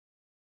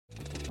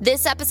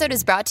This episode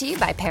is brought to you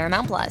by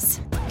Paramount Plus.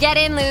 Get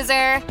in,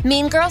 loser!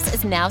 Mean Girls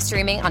is now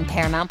streaming on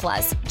Paramount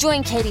Plus.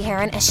 Join Katie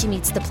Heron as she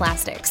meets the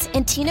plastics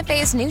in Tina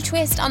Fey's new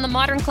twist on the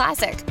modern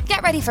classic.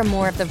 Get ready for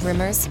more of the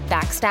rumors,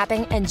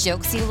 backstabbing, and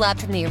jokes you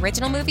loved from the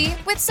original movie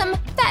with some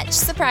fetch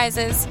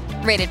surprises.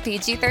 Rated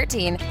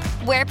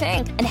PG-13. Wear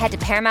pink and head to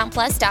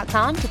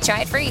ParamountPlus.com to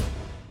try it free.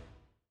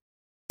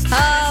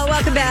 Oh,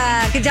 welcome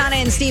back. Donna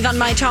and Steve on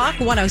My Talk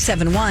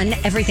 1071,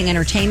 Everything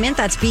Entertainment.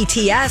 That's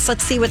BTS.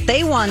 Let's see what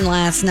they won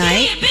last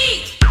night.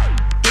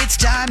 It's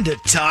time to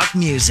talk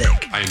music.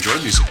 I enjoy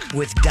music.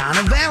 With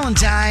Donna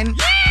Valentine.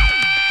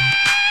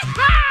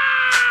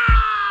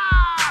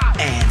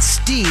 And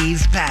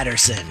Steve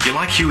Patterson. You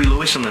like Huey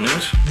Lewis on the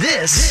news?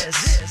 This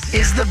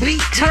is The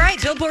Beat. All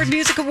right, Billboard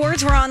Music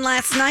Awards were on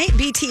last night.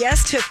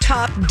 BTS took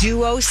top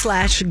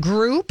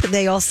duo/group.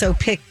 They also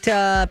picked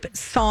up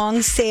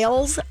song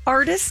sales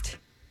artist,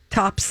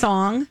 top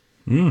song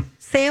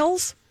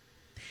sales,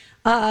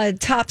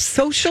 top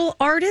social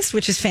artist,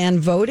 which is fan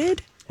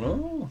voted.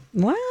 Oh.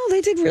 Well,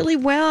 they did really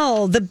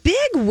well. The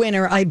big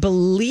winner, I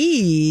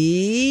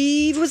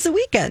believe, was The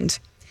Weeknd.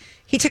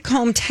 He took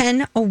home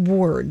 10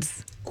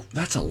 awards.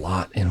 That's a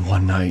lot in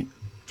one night.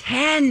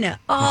 10.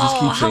 Oh,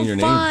 keep how saying your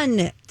fun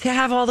name. to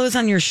have all those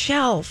on your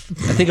shelf.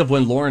 I think of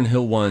when Lauryn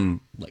Hill won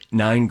like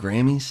 9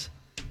 Grammys,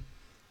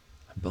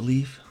 I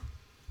believe,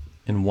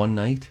 in one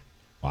night.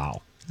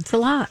 Wow. That's a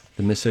lot.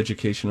 The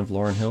Miseducation of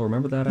Lauryn Hill.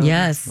 Remember that album?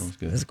 Yes. That was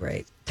good. It was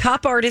great.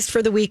 Top artist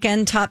for The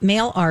Weeknd, top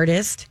male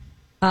artist,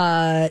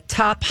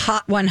 top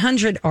Hot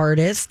 100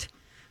 artist,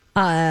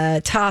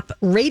 top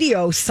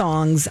radio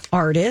songs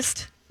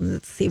artist.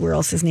 Let's see where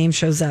else his name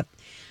shows up.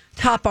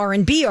 Top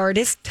R&B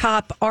artist,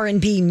 top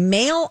R&B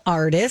male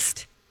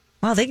artist.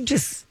 Wow, they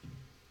just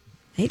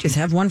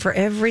have one for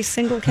every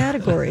single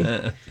category.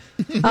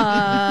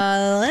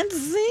 Let's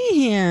see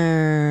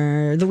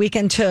here. The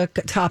Weeknd took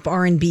top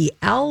R&B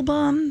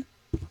album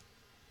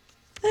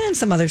and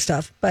some other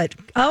stuff. But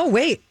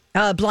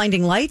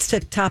Blinding Lights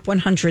took top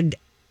 100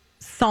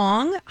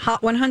 song,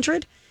 Hot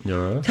 100.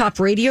 Yeah. Top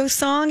radio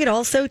song. It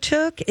also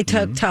took. It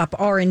took top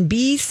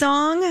R&B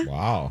song.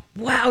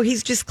 Wow,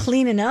 he's just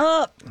cleaning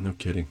up. No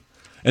kidding.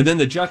 And then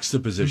the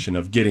juxtaposition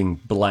of getting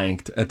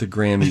blanked at the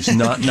Grammys,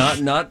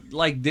 not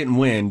like didn't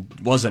win,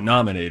 wasn't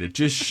nominated,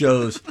 just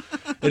shows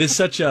it is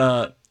such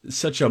a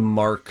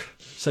mark,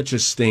 such a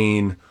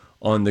stain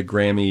on the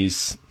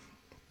Grammys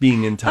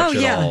being in touch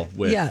at all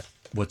with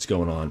what's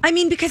going on. I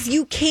mean, because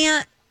you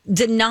can't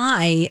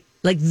deny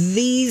like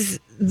these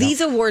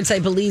awards. I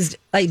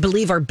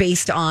believe are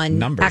based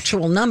on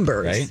actual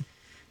numbers, right?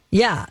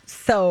 Yeah.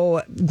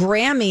 So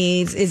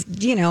Grammys is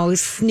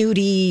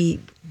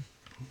snooty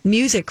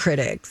music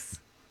critics.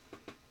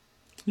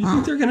 You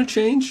think they're going to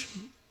change?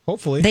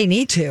 Hopefully. They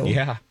need to.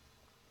 Yeah.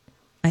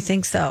 I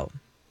think so.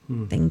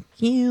 Thank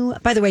you.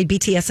 By the way,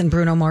 BTS and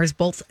Bruno Mars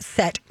both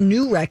set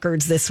new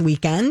records this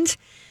weekend.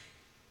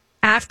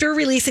 After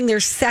releasing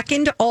their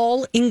second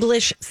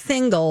all-English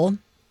single,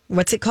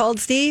 what's it called,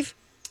 Steve?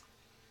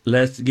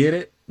 Let's get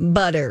it.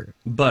 Butter.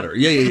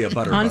 Yeah.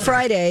 Butter. On butter.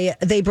 Friday,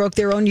 they broke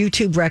their own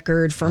YouTube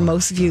record for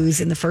most views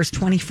in the first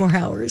 24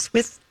 hours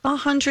with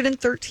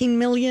 113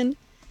 million.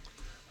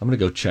 I'm going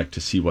to go check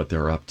to see what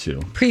they're up to.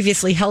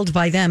 Previously held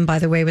by them, by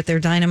the way, with their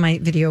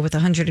Dynamite video with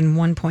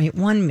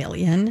 101.1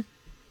 million.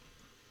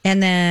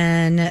 And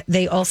then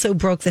they also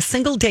broke the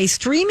single day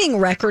streaming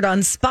record on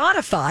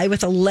Spotify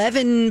with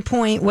 11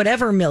 point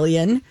whatever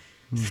million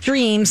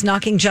streams,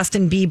 knocking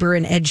Justin Bieber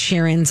and Ed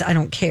Sheeran's I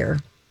Don't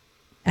Care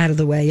out of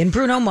the way. And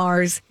Bruno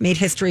Mars made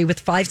history with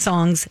 5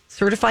 songs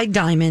certified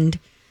diamond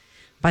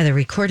by the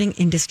Recording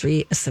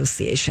Industry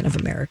Association of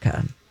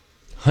America.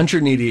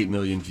 188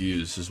 million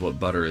views is what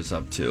Butter is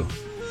up to.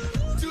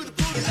 It's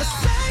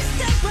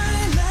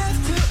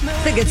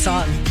a good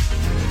song.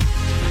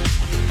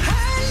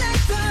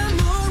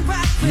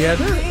 Yeah,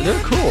 they're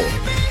cool.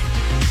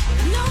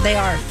 They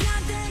are.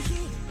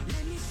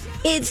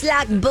 It's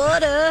like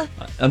butter.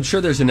 I'm sure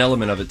there's an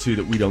element of it too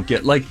that we don't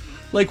get. Like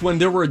when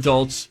there were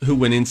adults who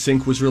when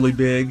NSYNC was really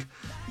big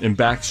and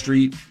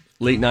Backstreet,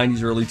 late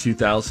 90s, early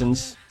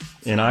 2000s,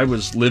 and I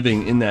was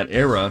living in that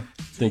era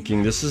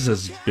thinking this is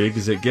as big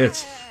as it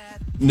gets.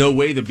 No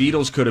way the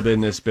Beatles could have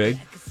been this big.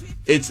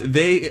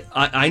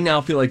 I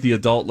now feel like the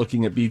adult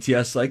looking at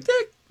BTS like,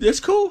 it's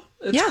cool.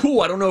 It's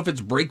cool. I don't know if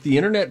it's break the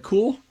internet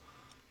cool.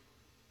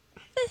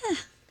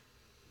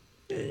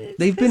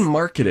 They've been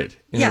marketed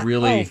in a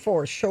really,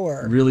 for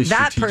sure, really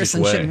that strategic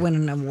person way. should win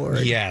an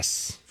award.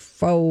 Yes,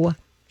 faux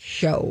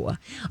show.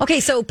 Okay,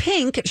 so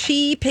Pink,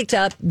 she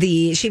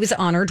was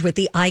honored with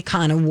the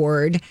Icon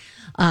Award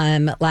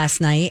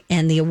last night,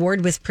 and the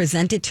award was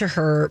presented to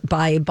her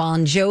by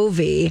Bon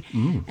Jovi,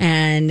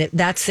 and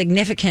that's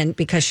significant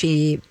because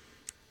she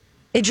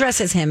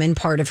addresses him in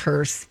part of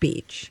her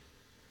speech.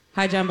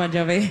 Hi, John Bon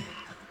Jovi.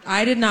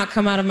 I did not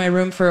come out of my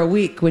room for a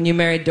week when you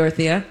married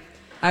Dorothea.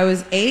 I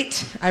was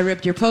 8. I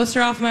ripped your poster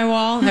off my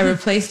wall. I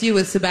replaced you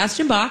with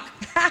Sebastian Bach.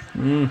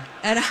 And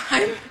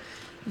I'm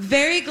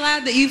very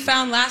glad that you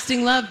found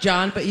lasting love,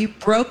 John, but you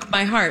broke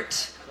my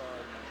heart.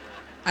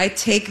 I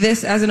take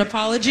this as an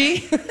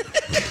apology.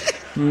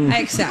 I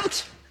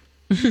accept.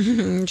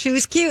 She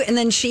was cute. And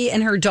then she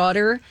and her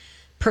daughter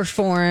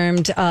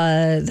performed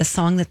the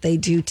song that they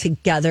do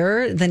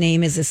together. The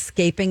name is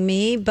escaping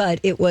me,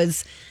 but they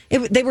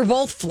were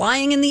both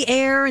flying in the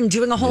air and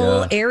doing a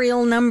whole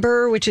aerial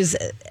number, which is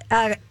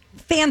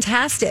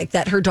fantastic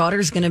that her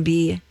daughter's going to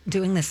be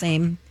doing the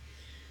same,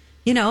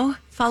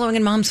 following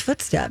in mom's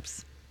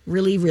footsteps.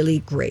 Really, really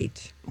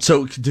great.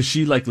 So does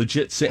she like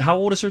legit sing? How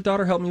old is her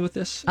daughter? Help me with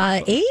this.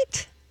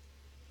 8?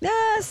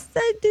 Yes.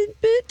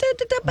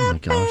 Oh my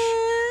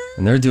gosh.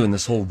 And they're doing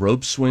this whole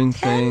rope swing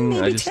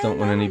thing. I just don't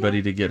want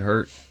anybody to get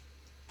hurt.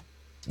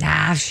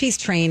 She's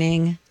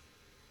training.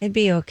 It'd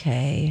be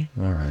okay.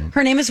 All right.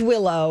 Her name is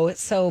Willow.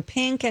 So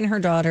Pink and her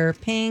daughter,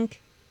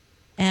 Pink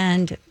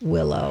and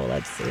Willow.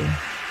 Let's see.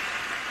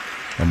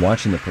 I'm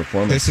watching the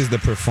performance. This is the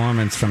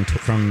performance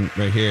from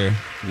right here.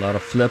 A lot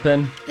of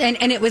flipping.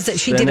 And it was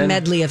she did a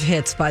medley of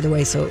hits, by the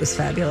way, so it was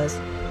fabulous.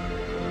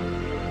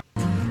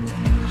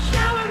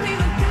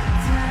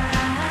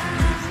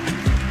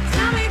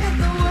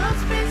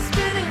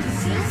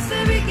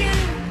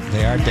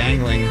 They are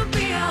dangling.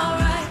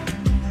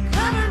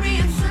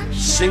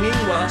 Singing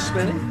while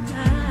spinning.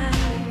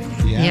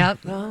 Yeah. Yep.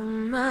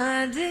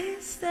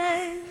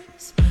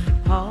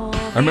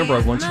 I remember I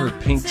once heard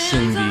Pink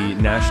sing the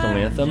national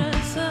anthem.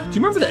 Do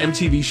you remember the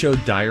MTV show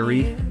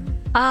Diary?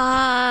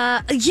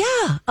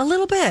 Yeah, a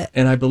little bit.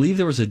 And I believe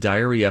there was a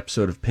Diary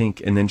episode of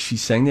Pink, and then she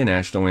sang the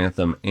national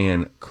anthem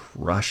and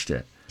crushed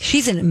it.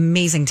 She's an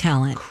amazing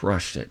talent.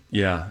 Crushed it,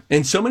 yeah.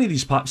 And so many of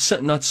these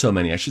not so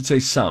many, I should say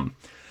some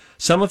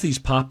of these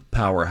pop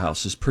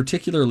powerhouses,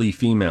 particularly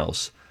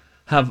females,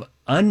 have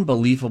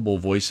unbelievable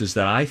voices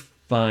that I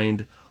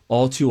find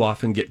all too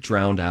often get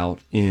drowned out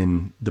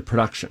in the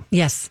production.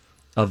 Yes.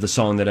 Of the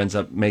song that ends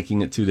up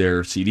making it to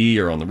their CD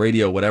or on the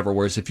radio, whatever.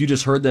 Whereas if you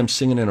just heard them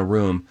singing in a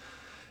room,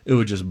 it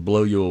would just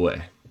blow you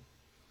away.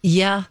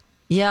 Yeah.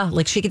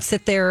 Like she could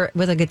sit there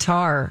with a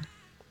guitar.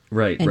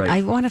 Right.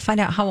 I want to find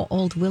out how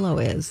old Willow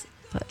is,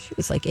 but she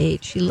was like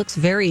 8. She looks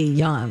very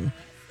young.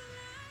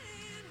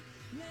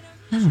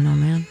 I don't know,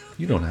 man.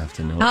 You don't have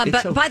to know.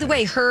 But okay. By the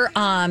way, her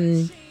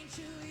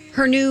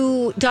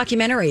new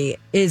documentary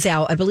is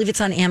out. I believe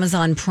it's on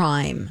Amazon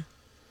Prime,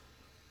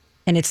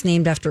 and it's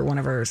named after one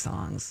of her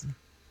songs.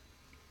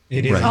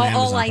 It is. Right.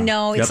 All I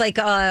know. It's like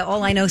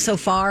All I Know So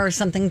Far or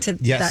something to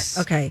yes.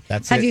 that. Okay.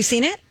 That's Have you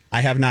seen it?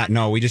 I have not.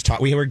 No, we just talked.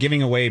 We were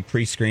giving away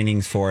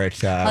pre-screenings for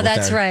it.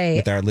 Right.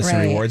 With our listener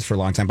rewards for a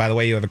long time. By the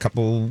way, you have a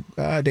couple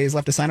days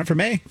left to sign up for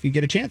May if you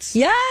get a chance.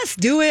 Yes,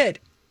 do it.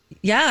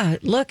 Yeah,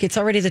 look, it's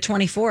already the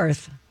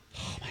 24th.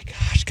 Oh my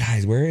gosh,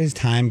 guys, where is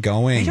time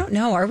going? I don't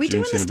know. Are we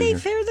doing the June's gonna be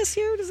state fair this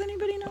year? Does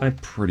anybody know? I'm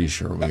pretty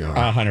sure we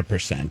are.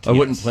 100%. I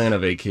wouldn't plan a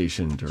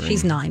vacation during.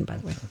 She's 9, by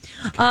the way.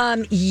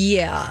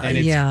 Yeah, and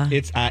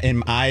it's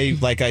in my,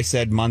 like I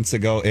said months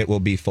ago, it will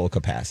be full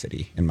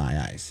capacity in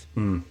my eyes.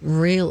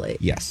 Really?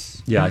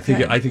 Yes. Yeah,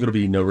 Okay. I think it'll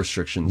be no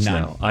restrictions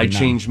now. I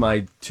changed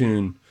my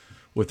tune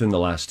within the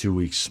last 2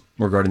 weeks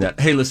regarding that.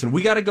 Hey, listen,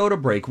 we got to go to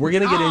break. We're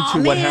going to get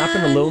into what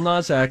happened to Lil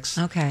Nas X.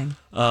 Okay.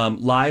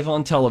 Live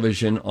on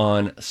television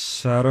on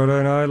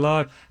Saturday Night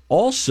Live.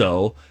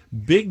 Also,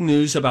 big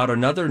news about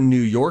another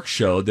New York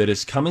show that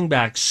is coming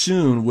back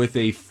soon with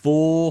a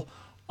full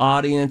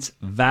audience,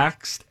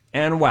 vaxxed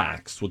and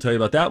waxed. We'll tell you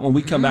about that when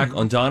we come back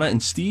on Donna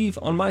and Steve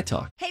on My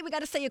Talk. Hey, we got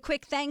to say a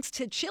quick thanks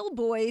to Chill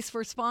Boys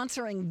for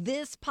sponsoring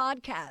this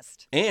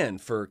podcast.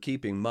 And for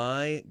keeping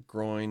my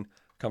groin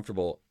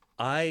comfortable.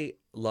 I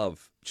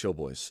love Chill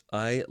Boys.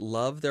 I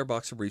love their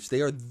boxer briefs.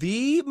 They are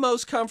the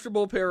most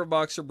comfortable pair of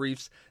boxer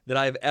briefs that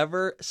I've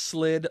ever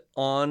slid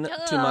on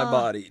to my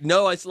body.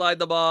 No, I slide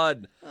them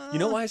on. You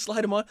know why I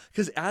slide them on?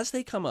 Because as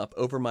they come up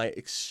over my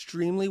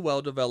extremely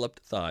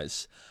well-developed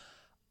thighs,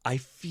 I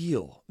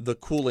feel the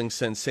cooling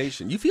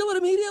sensation. You feel it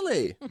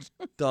immediately.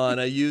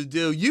 Donna, you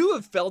do. You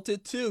have felt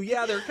it too.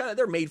 Yeah,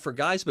 they're made for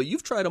guys, but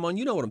you've tried them on.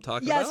 You know what I'm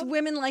talking about. Yes,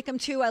 women like them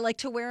too. I like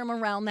to wear them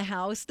around the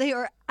house. They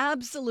are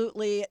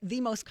absolutely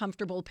the most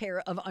comfortable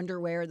pair of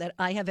underwear that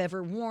I have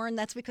ever worn.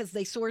 That's because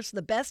they source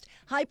the best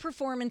high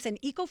performance and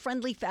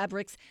eco-friendly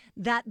fabrics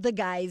that the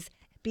guys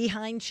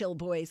behind Chill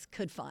Boys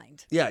could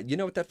find. Yeah, you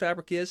know what that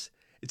fabric is?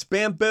 It's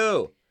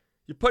bamboo.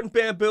 You're putting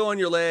bamboo on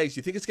your legs.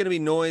 You think it's going to be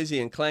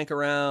noisy and clank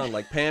around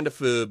like panda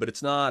food, but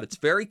it's not. It's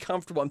very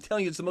comfortable. I'm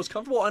telling you, it's the most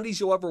comfortable undies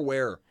you'll ever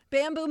wear.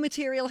 Bamboo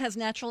material has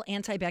natural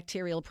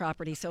antibacterial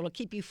properties, so it'll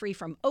keep you free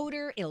from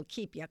odor. It'll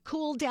keep you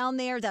cool down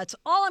there. That's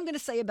all I'm going to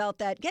say about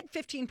that. Get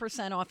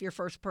 15% off your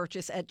first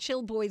purchase at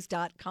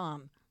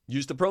chillboys.com.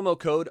 Use the promo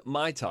code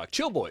MyTalk.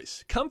 Chill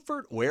Boys,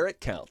 comfort where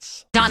it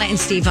counts. Donna and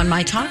Steve on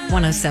My Talk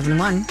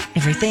 107.1.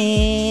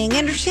 Everything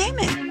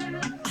entertainment.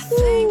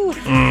 Woo.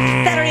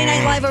 Saturday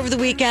Night Live over the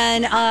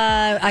weekend.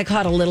 I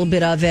caught a little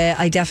bit of it.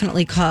 I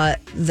definitely caught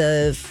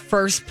the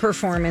first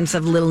performance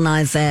of Lil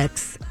Nas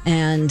X,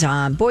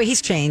 and boy,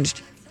 he's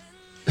changed.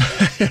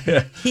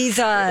 He's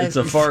it's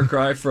a far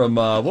cry from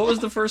what was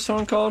the first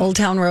song called? Old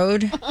Town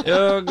Road.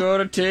 You're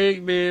gonna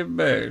take me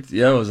back.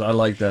 Yeah, I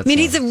like that. I mean,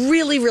 song. he's a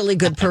really, really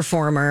good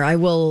performer, I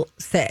will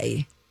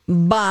say,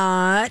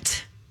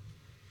 but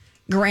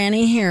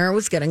Granny here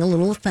was getting a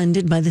little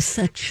offended by the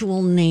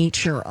sexual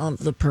nature of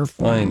the I know.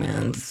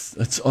 performance.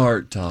 It's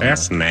art, Donna.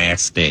 That's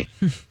nasty.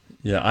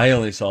 Yeah, I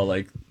only saw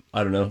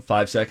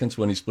 5 seconds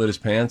when he split his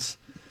pants.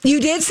 You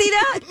did see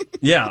that?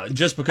 Yeah,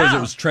 just because it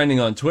was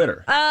trending on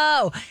Twitter.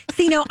 Oh,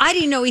 see, no, I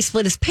didn't know he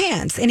split his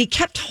pants, and he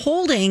kept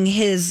holding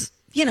his,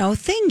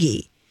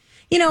 thingy,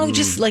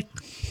 just like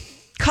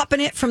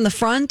cupping it from the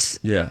front.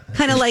 Yeah.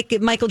 Kind of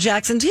like Michael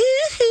Jackson's,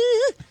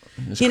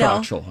 His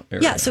crotchal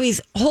area. Yeah, so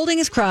he's holding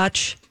his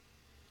crotch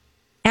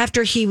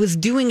after he was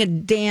doing a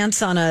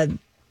dance on a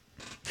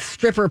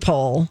stripper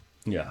pole,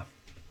 Yeah.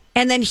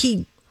 and then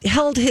he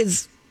held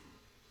his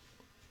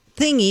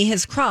thingy,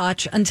 his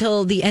crotch,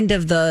 until the end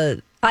of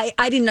the.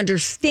 I didn't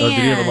understand. Oh, did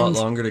he have a lot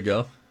longer to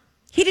go?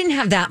 He didn't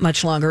have that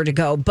much longer to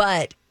go,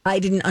 but I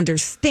didn't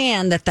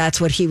understand that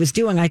that's what he was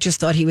doing. I just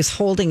thought he was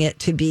holding it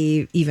to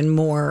be even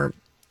more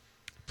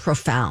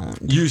profound.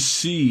 You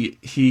see,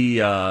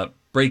 he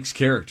breaks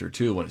character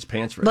too when his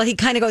pants rip. Well, he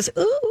kind of goes,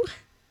 ooh.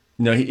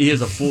 No, he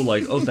has a full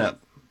oh snap,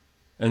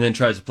 and then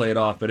tries to play it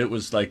off. But it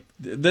was like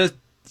the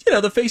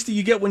face that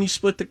you get when you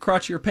split the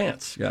crotch of your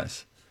pants,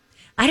 guys.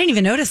 I didn't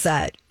even notice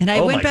that, and I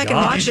Oh went my back and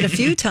God. watched it a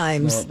few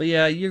times. Well, but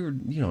yeah, you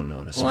don't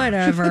notice.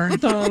 Whatever.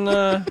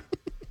 Donna,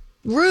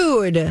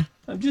 Rude.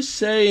 I'm just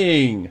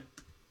saying.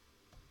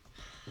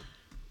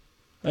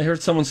 I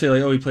heard someone say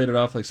he played it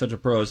off like such a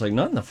pro. I was like,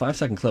 not in the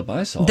 5-second clip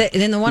I saw.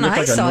 In the one He looked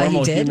I like saw, a normal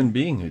he did. human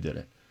being who did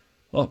it.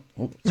 Oh,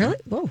 Really?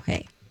 Whoa,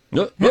 hey.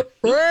 What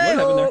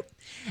happened there?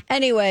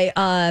 Anyway,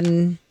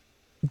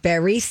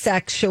 very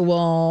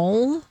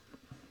sexual.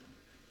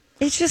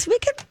 It's just we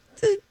could.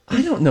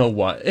 I don't know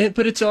why,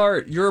 but it's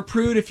art. You're a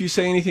prude if you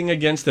say anything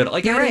against it.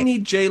 You're I right. don't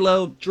need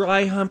J-Lo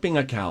dry humping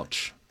a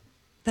couch,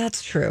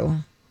 That's true.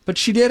 but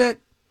she did it,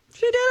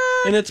 She did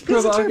it. and it's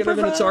Because provocative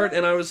and it's art.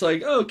 And I was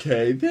like,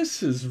 okay,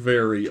 this is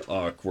very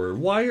awkward.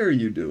 Why are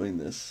you doing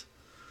this?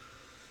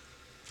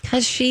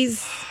 Because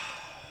she's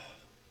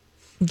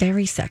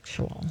very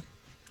sexual.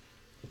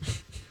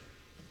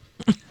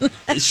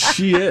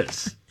 She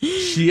is.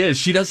 She is.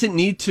 She doesn't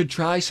need to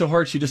try so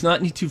hard. She does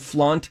not need to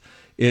flaunt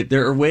it.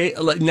 There are ways.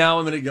 Now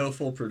I'm going to go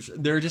full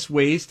person. There are just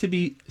ways to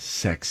be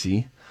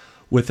sexy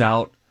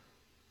without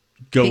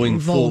going Being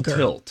full vulgar.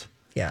 tilt.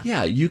 Yeah.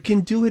 Yeah, you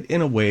can do it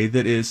in a way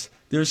that is,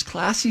 there's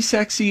classy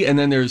sexy, and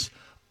then there's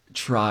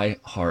try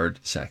hard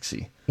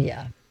sexy.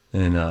 Yeah.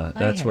 And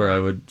that's where I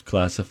would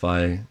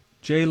classify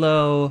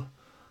J-Lo.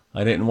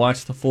 I didn't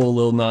watch the full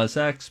Lil Nas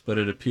X, but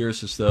it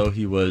appears as though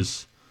he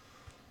was,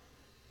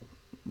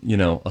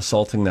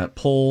 assaulting that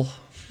pole.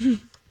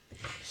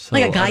 So,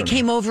 Like a I guy don't know.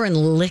 came over and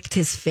licked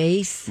his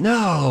face.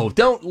 No,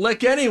 don't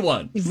lick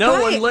anyone. No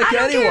Right. one lick I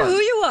don't anyone. care who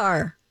you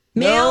are.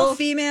 Male, No.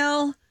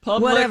 female,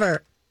 Public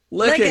whatever.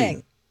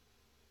 licking.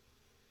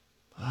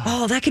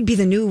 Oh, that could be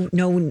the new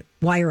no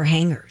wire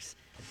hangers.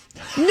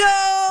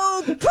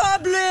 No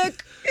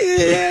public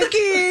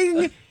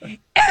licking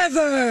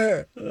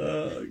ever.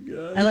 Oh,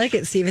 God. I like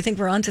it, Steve. I think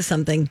we're onto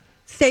something.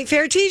 State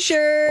Fair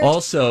t-shirt.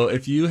 Also,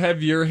 if you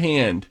have your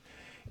hand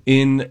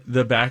in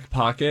the back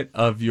pocket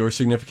of your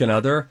significant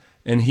other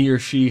and he or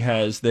she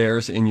has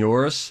theirs in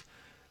yours,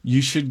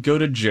 you should go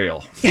to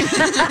jail. I'm with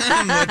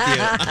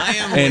you. I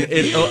am And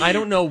with you. I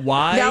don't know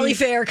why. Valley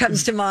Fair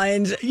comes to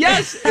mind.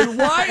 Yes, and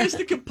why is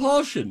the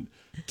compulsion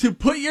to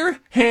put your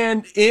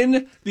hand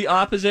in the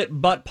opposite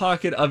butt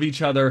pocket of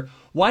each other?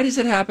 Why does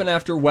it happen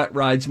after wet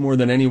rides more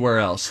than anywhere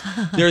else?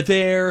 They're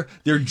there,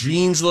 their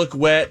jeans look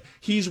wet,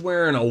 he's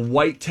wearing a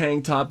white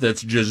tank top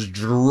that's just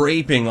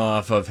draping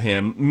off of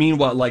him.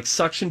 Meanwhile,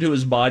 suction to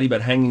his body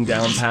but hanging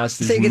down past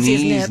his So you can see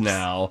his knees nips.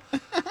 now.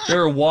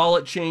 There are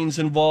wallet chains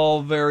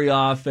involved very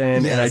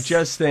often, and I Yes.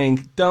 just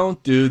think,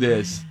 don't do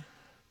this.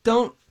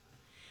 Don't.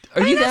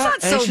 Are you that's that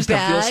not so anxious to feel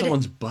bad.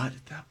 someone's butt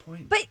at that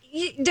point? But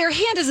their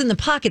hand is in the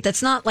pocket.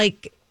 That's not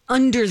like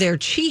under their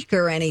cheek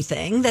or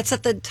anything. That's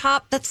at the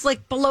top. That's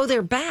like below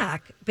their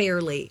back,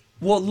 barely.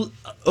 Well,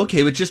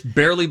 okay, but just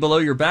barely below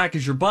your back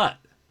is your butt.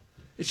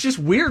 It's just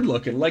weird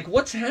looking. Like,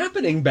 what's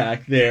happening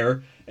back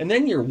there? And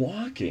then you're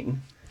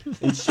walking.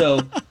 And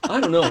so, I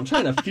don't know. I'm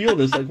trying to feel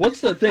this. Like,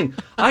 what's the thing?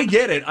 I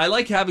get it. I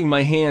like having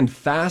my hand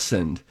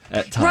fastened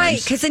at times.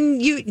 Right, because then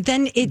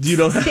it's You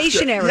don't have to-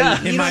 stationary.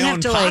 yeah. You In don't my have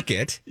own to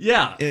pocket.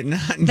 Yeah. Not in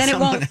then it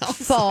someone won't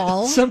else's.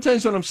 fall.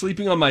 Sometimes when I'm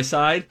sleeping on my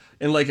side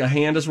and a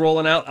hand is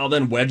rolling out, I'll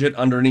then wedge it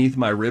underneath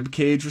my rib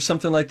cage or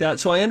something like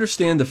that. So I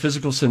understand the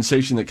physical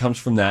sensation that comes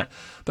from that,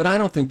 but I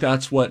don't think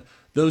that's what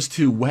those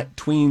two wet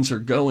tweens are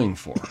going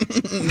for.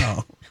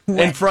 No.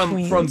 And from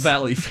tweens.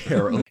 Valley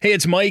Fair. Hey,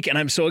 it's Mike, and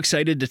I'm so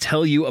excited to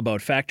tell you about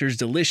Factor's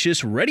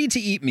delicious,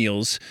 ready-to-eat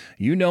meals.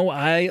 You know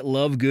I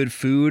love good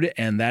food,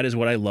 and that is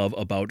what I love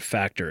about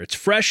Factor. It's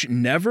fresh,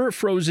 never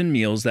frozen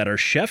meals that are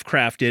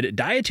chef-crafted,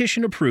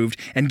 dietitian-approved,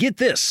 and get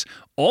this,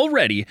 all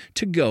ready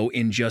to go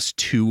in just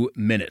 2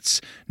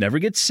 minutes. Never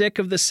get sick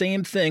of the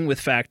same thing with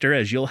Factor,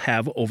 as you'll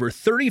have over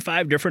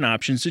 35 different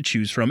options to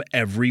choose from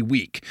every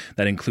week.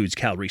 That includes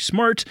Calorie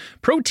Smart,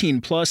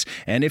 Protein Plus,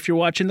 and if you're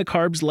watching the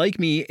carbs like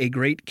me, a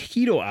great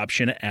keto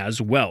option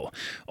as well.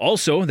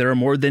 Also, there are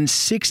more than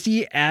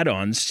 60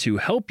 add-ons to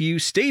help you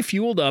stay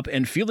fueled up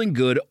and feeling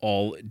good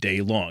all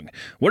day long.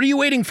 What are you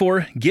waiting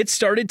for? Get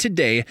started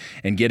today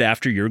and get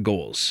after your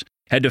goals.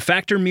 Head to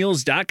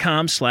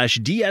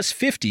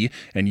factormeals.com/DS50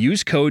 and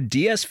use code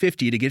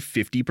DS50 to get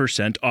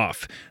 50%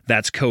 off.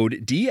 That's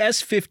code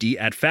DS50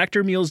 at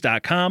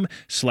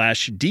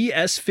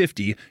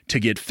factormeals.com/DS50 to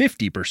get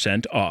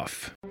 50%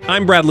 off.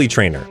 I'm Bradley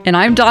Trainer. And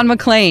I'm Don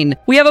McClain.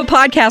 We have a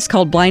podcast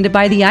called Blinded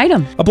by the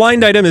Item. A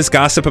blind item is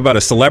gossip about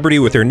a celebrity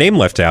with their name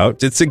left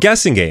out. It's a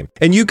guessing game,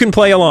 and you can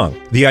play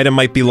along. The item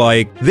might be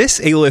like,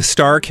 this A-list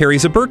star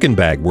carries a Birkin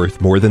bag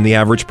worth more than the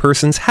average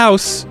person's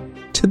house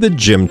to the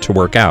gym to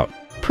work out.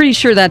 Pretty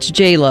sure that's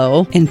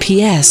J-Lo. And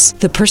P.S.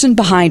 the person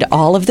behind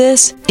all of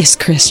this is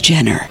Kris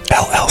Jenner,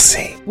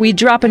 LLC. We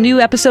drop a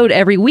new episode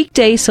every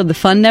weekday so the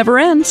fun never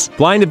ends.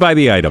 Blinded by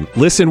the Item.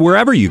 Listen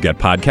wherever you get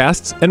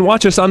podcasts and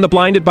watch us on the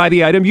Blinded by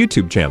the Item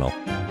YouTube channel.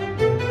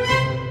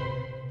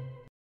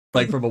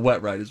 Like from a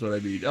wet ride is what I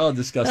mean. Oh,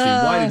 disgusting.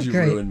 Why did you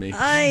ruin me?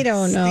 I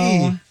don't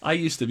know. I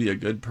used to be a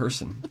good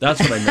person. That's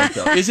what I meant,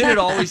 though. Isn't it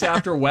always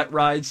after wet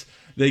rides,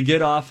 they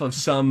get off of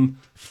some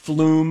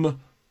flume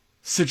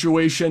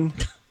situation?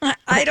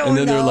 I don't know. And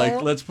then they're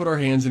like, let's put our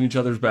hands in each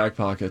other's back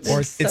pockets. Or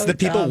it's the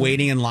people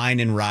waiting in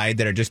line and ride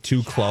that are just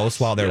too close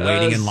while they're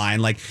waiting in line.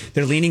 Like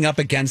they're leaning up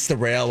against the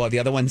rail while the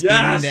other one's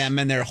in them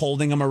and they're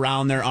holding them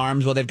around their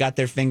arms while they've got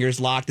their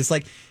fingers locked. It's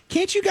like,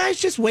 can't you guys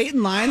just wait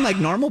in line like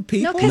normal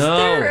people? No, because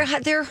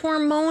they're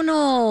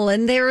hormonal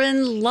and they're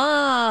in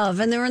love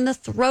and they're in the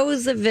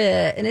throes of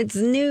it and it's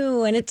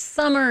new and it's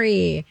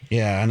summery.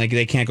 Yeah, and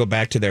they can't go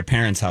back to their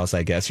parents' house,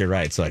 I guess. You're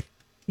right. So like,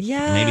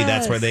 maybe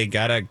that's where they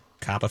got to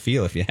cop a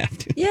feel if you have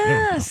to.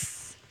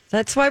 Yes.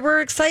 That's why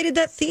we're excited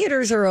that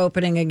theaters are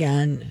opening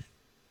again.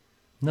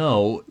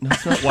 No,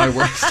 that's not why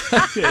we're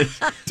excited.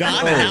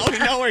 Donna, how do you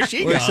know where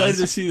she We're goes? excited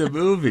to see the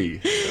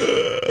movie.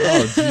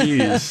 Oh,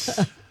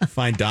 jeez.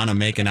 Find Donna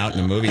making out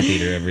in the movie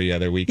theater every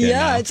other weekend.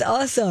 Yeah, now. it's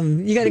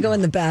awesome. You got to go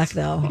in the back,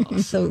 though,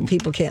 so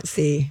people can't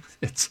see.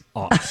 It's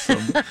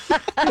awesome.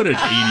 What an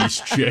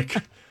 80s chick.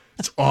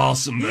 It's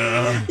awesome,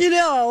 man. You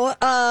know,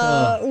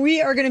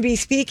 we are going to be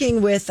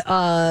speaking with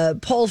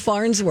Paul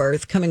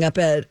Farnsworth coming up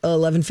at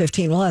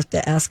 11:15. We'll have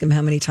to ask him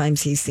how many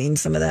times he's seen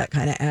some of that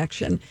kind of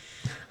action.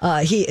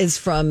 He is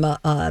from,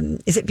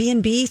 is it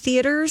B&B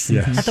Theaters?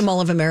 Yes. At the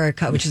Mall of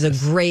America, which is a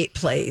great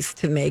place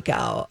to make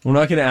out. We're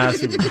not going to ask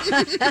him.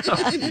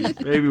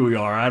 Maybe we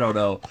are. I don't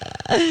know.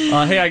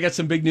 Hey, I got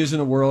some big news in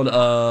the world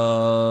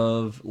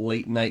of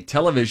late night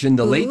television.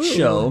 The Late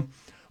Show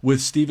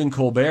with Stephen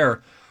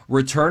Colbert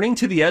returning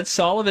to the Ed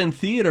Sullivan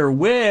Theater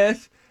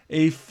with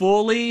a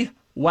fully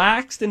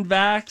waxed and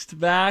waxed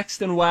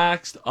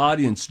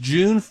audience.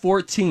 June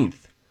 14th.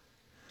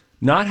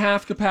 Not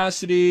half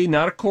capacity,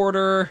 not a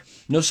quarter,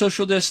 no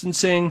social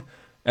distancing.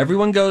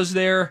 Everyone goes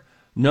there,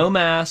 no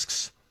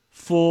masks,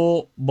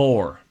 full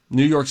bore.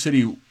 New York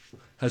City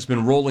has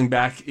been rolling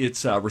back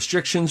its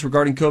restrictions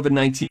regarding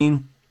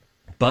COVID-19,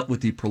 but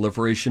with the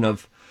proliferation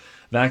of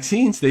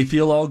vaccines, they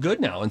feel all good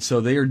now. And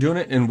so they are doing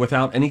it and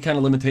without any kind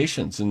of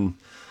limitations. And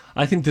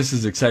I think this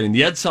is exciting.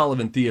 The Ed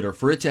Sullivan Theater,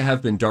 for it to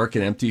have been dark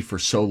and empty for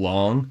so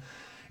long,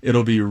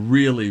 it'll be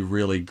really,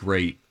 really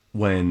great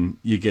when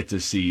you get to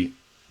see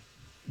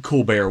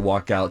Colbert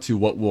walk out to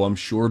what will, I'm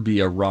sure, be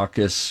a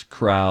raucous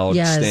crowd,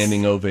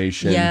 standing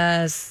ovation.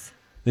 Yes.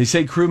 They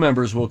say crew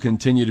members will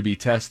continue to be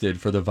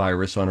tested for the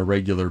virus on a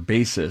regular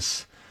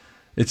basis.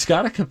 It's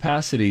got a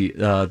capacity,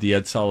 the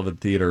Ed Sullivan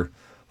Theater,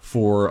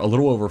 for a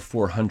little over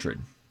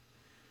 400.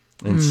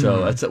 And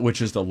so that's, which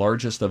is the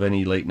largest of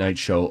any late night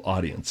show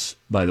audience,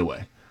 by the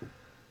way.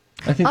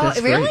 I think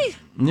that's really?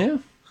 Great. Yeah,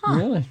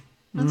 really.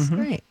 That's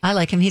great. I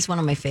like him. He's one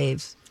of my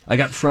faves. I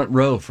got front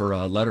row for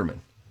Letterman.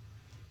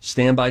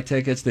 Standby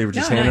tickets. They were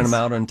just handing them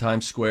out on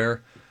Times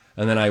Square.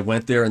 And then I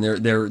went there, and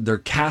they're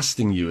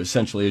casting you,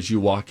 essentially, as you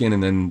walk in.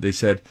 And then they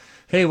said,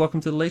 hey, welcome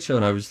to the Late Show.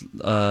 And I was,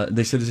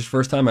 they said, is this your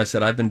first time? I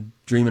said, I've been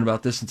dreaming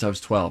about this since I was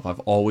 12.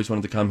 I've always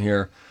wanted to come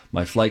here.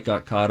 My flight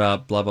got caught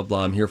up, blah, blah,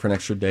 blah. I'm here for an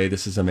extra day.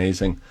 This is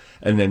amazing.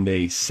 And then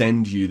they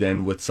send you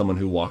then with someone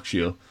who walks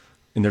you.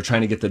 And they're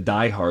trying to get the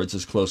diehards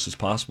as close as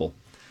possible.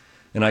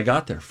 And I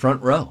got there,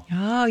 front row.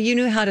 Oh, you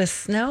knew how to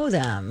snow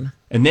them.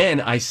 And then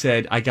I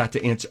said, I got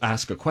to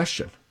ask a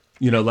question.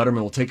 You know,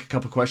 Letterman will take a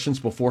couple questions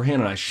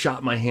beforehand, and I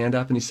shot my hand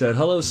up, and he said,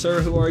 hello,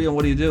 sir, who are you, and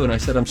what do you do? And I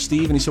said, I'm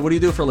Steve. And he said, what do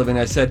you do for a living?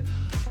 And I said,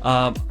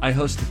 I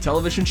host a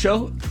television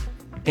show.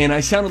 And I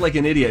sounded like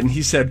an idiot. And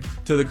he said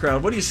to the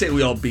crowd, what do you say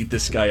we all beat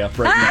this guy up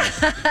right now?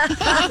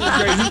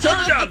 Great. He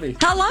turned on me.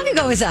 How long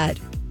ago was that?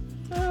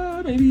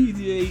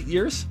 Maybe 8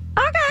 years.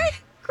 Okay,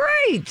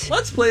 great.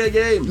 Let's play a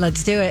game.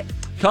 Let's do it.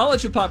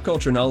 College of Pop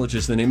Culture Knowledge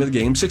is the name of the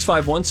game.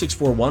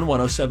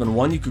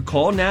 651-641-1071. You could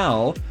call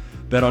now.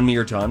 Bet on me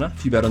or Donna.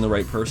 If you bet on the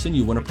right person,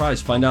 you win a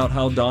prize. Find out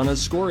how Donna's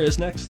score is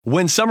next.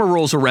 When summer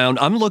rolls around,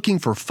 I'm looking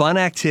for fun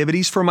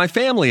activities for my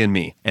family and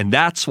me. And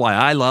that's why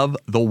I love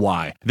The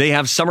Y. They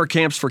have summer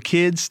camps for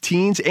kids,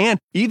 teens, and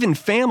even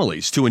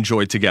families to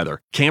enjoy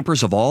together.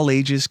 Campers of all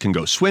ages can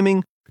go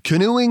swimming,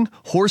 canoeing,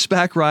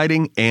 horseback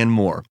riding, and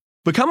more.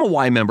 Become a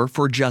Y member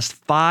for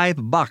just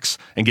 $5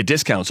 and get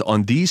discounts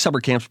on these summer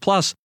camps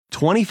plus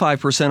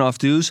 25% off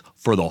dues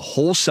for the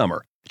whole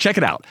summer. Check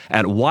it out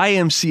at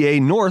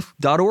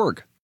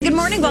ymcanorth.org. Good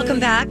morning. Welcome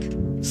back.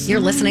 You're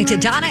listening to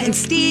Donna and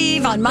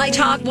Steve on My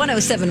Talk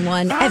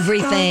 1071.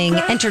 Everything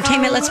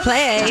Entertainment. Let's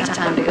play. It's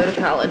time to go to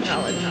college.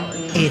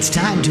 It's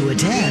time to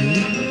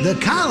attend the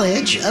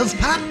College of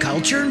Pop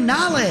Culture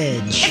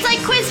Knowledge. It's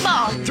like quiz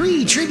ball.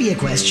 3 trivia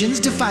questions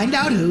to find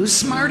out who's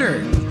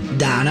smarter.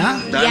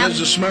 Donna? Donna's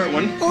a smart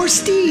one. Or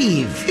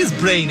Steve? His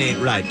brain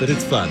ain't right, but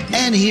it's fun.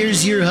 And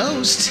here's your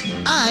host.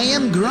 I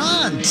am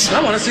Grant.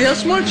 I want to see how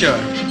smart you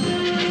are.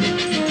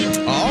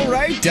 All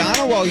right,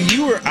 Donna, while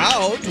you were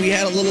out, we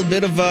had a little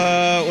bit of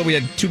we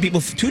had two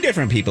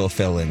different people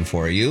fill in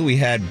for you. We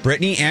had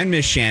Brittany and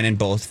Miss Shannon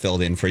both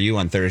filled in for you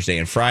on Thursday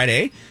and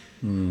Friday.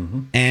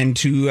 Mm-hmm. And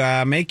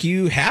to make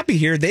you happy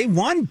here, they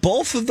won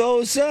both of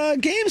those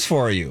games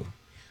for you.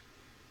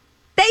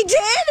 They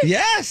did?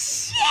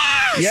 Yes.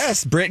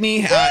 Yes. Brittany,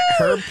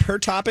 her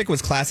topic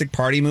was classic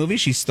party movie.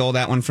 She stole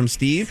that one from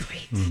Steve.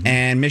 Mm-hmm.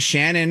 And Miss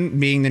Shannon,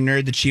 being the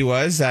nerd that she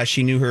was,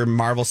 she knew her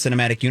Marvel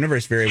Cinematic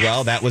Universe very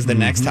well. That was the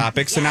next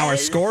topic. So now our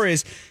score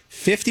is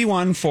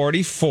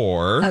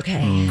 51-44.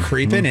 Okay.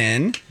 Creeping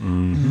in.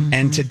 Mm-hmm.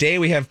 And today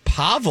we have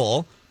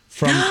Pavel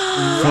from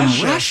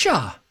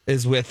Russia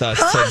is with us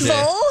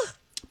today.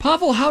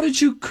 Pavel, how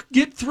did you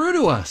get through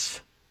to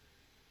us?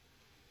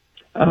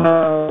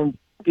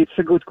 It's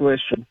a good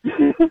question.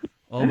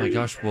 Oh my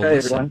gosh! Well, hey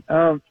listen.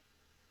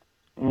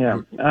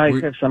 Everyone. I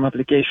have some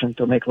application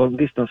to make long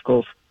distance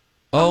calls.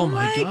 Oh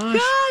my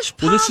gosh!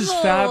 Pavel. Well, this is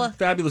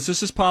fabulous.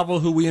 This is Pavel,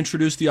 who we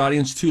introduced the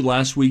audience to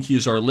last week. He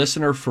is our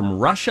listener from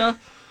Russia.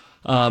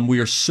 We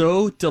are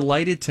so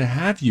delighted to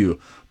have you,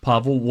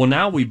 Pavel. Well,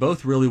 now we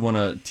both really want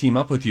to team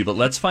up with you, but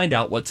let's find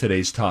out what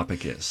today's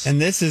topic is.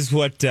 And this is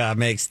what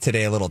makes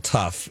today a little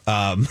tough.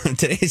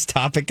 Today's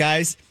topic,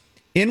 guys: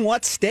 in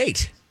what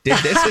state did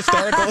this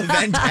historical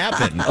event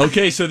happen?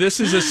 Okay, so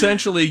this is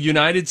essentially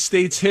United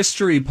States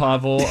history,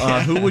 Pavel.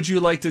 Who would you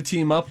like to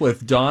team up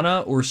with, Donna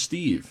or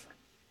Steve?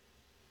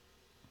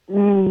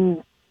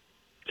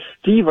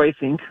 Steve, I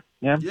think.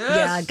 Yeah. Yes.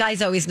 Yeah,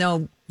 guys always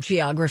know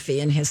geography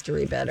and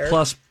history better.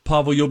 Plus,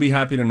 Pavel, you'll be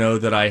happy to know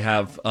that I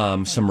have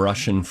some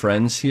Russian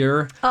friends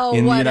here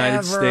in the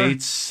United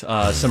States.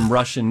 Some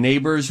Russian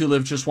neighbors who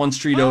live just one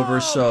street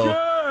over. So,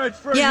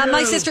 yeah,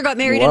 my sister got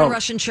married in a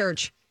Russian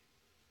church.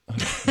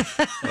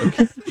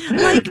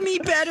 Like me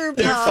better, Pavel.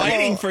 They're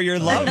fighting for your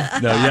love.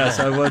 No, yes,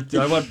 I want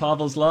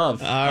Pavel's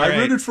love. I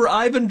rooted for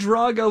Ivan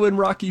Drago in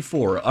Rocky IV.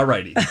 All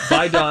righty.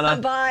 Bye, Donna.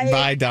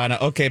 Bye, Donna.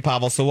 Okay,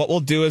 Pavel. So what we'll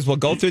do is we'll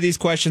go through these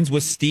questions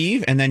with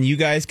Steve, and then you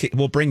guys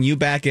we'll bring you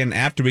back in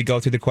after we go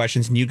through the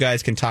questions, and you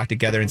guys can talk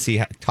together and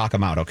talk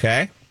them out,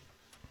 okay?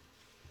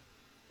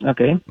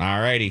 Okay. All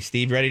righty.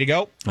 Steve, ready to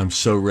go? I'm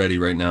so ready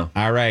right now.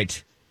 All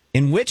right.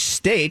 In which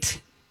state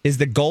is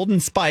the golden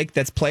spike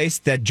that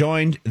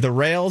joined the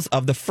rails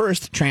of the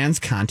first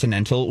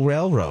transcontinental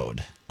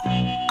railroad?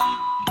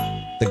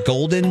 The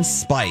golden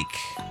spike.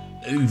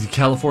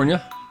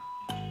 California?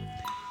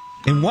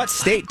 In what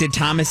state did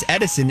Thomas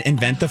Edison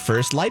invent the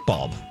first light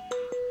bulb?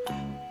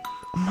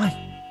 My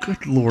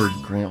good Lord,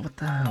 Grant, what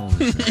the hell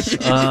is this?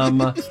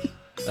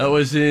 That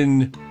was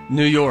in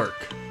New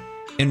York.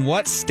 In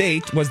what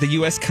state was the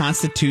U.S.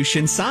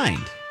 Constitution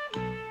signed?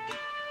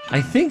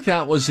 I think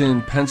that was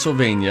in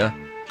Pennsylvania.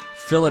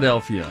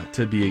 Philadelphia,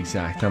 to be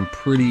exact. I'm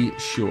pretty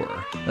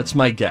sure. That's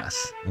my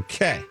guess.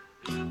 Okay.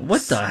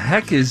 What the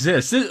heck is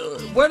this?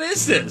 What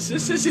is this?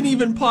 This isn't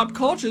even pop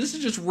culture. This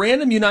is just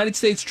random United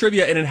States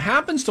trivia, and it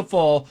happens to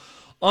fall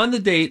on the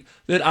date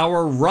that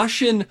our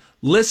Russian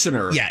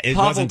listener, it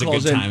Pavel, wasn't a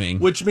calls good in, timing.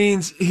 which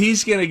means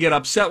he's going to get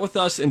upset with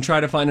us and try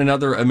to find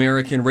another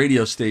American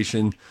radio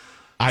station.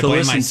 I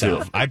blame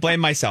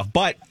myself.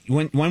 But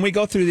when we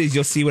go through these,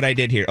 you'll see what I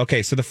did here.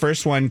 Okay, so the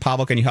first one,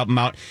 Pavel, can you help him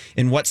out?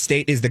 In what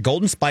state is the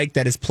golden spike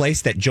that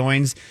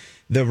joins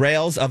the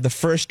rails of the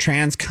first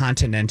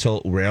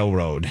transcontinental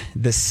railroad?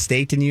 The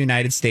state in the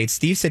United States.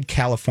 Steve said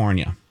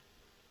California.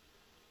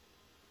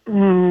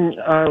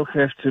 I'll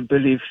have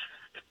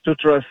to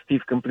trust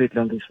Steve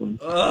completely on this one.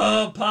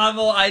 Oh,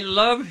 Pavel, I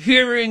love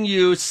hearing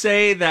you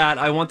say that.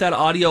 I want that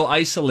audio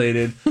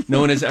isolated. No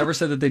one has ever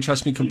said that they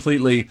trust me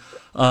completely.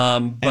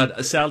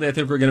 But sadly, I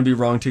think we're going to be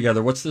wrong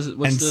together.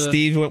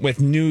 Steve went with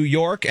New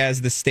York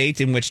as the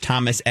state in which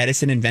Thomas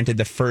Edison invented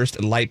the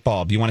first light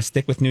bulb. You want to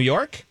stick with New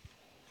York?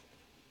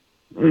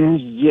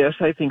 Yes,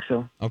 I think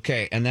so.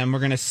 Okay, and then we're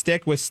going to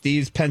stick with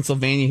Steve's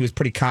Pennsylvania. He was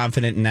pretty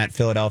confident in that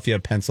Philadelphia,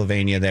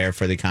 Pennsylvania there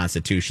for the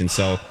Constitution.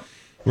 So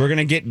We're going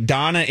to get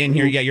Donna in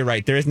here. Yeah, you're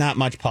right. There is not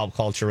much pop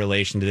culture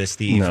relation to this,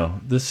 Steve.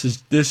 No, this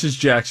is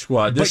Jack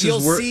Squad. But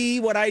you'll see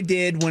what I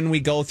did when we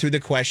go through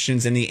the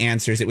questions and the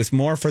answers. It was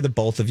more for the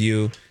both of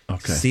you.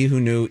 Okay. See who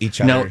knew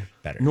each other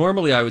better.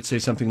 Normally I would say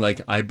something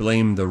like, I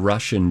blame the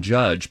Russian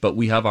judge, but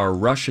we have our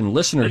Russian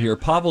listener here.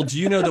 Pavel, do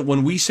you know that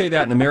when we say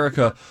that in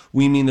America,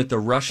 we mean that the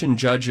Russian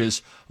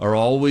judges are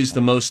always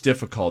the most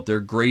difficult. They're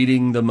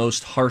grading the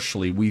most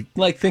harshly. We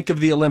think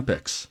of the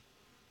Olympics.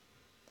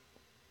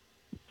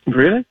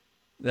 Really?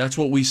 That's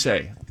what we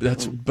say.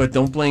 But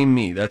don't blame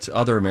me. That's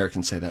other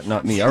Americans say that,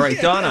 not me. All right,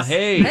 Donna,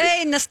 hey.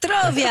 Hey,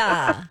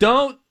 Nostrovia.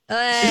 Don't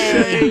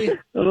say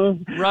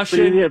Russian.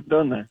 Привет,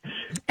 Donna.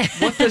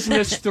 What does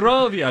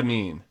Nostrovia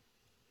mean?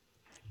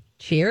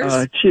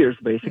 Cheers? Cheers,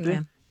 basically.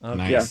 Okay.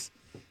 Nice.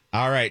 Yeah.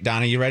 All right,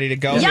 Donna, you ready to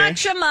go?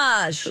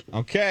 Yakshamash.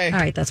 Okay. All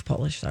right, that's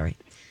Polish. Sorry.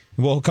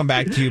 We'll come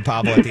back to you,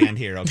 Pablo, at the end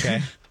here,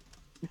 okay?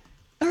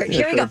 All right,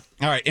 here we go.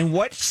 All right. In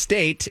what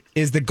state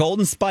is the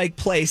Golden Spike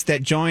placed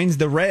that joins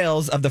the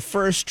rails of the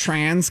first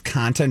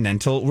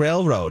transcontinental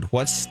railroad?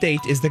 What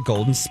state is the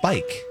Golden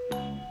Spike?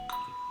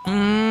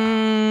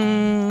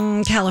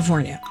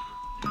 California.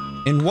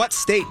 In what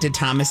state did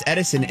Thomas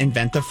Edison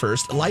invent the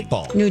first light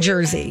bulb? New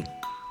Jersey.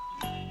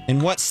 In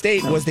what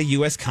state was the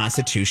U.S.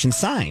 Constitution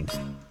signed?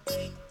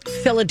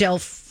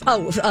 Philadelphia,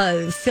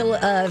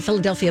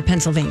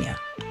 Pennsylvania.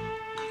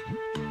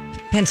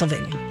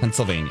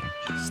 Pennsylvania.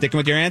 Sticking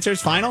with your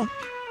answers, final?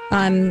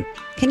 Can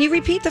you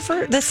repeat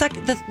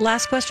the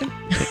last question?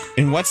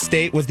 In what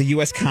state was the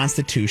U.S.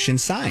 Constitution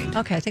signed?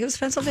 Okay, I think it was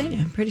Pennsylvania.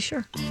 I'm pretty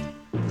sure.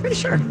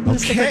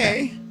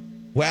 Okay.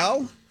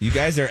 Well, you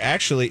guys are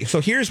actually... So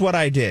here's what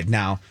I did.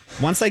 Now,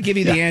 once I give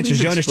you the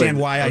answers, you understand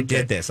why I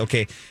did this.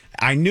 Okay.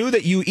 I knew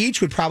that you each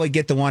would probably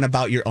get the one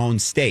about your own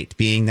state,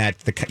 being that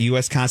the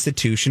U.S.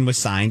 Constitution was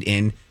signed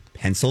in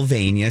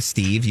Pennsylvania.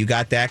 Steve, you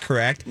got that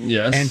correct?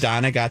 Yes. And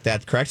Donna got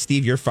that correct.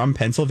 Steve, you're from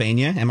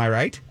Pennsylvania. Am I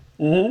right?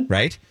 Mm-hmm.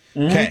 Right?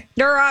 Mm-hmm. Okay.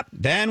 You're up.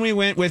 Then we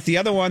went with the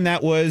other one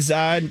that was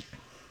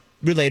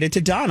related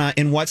to Donna.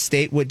 In what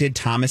state did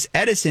Thomas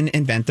Edison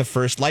invent the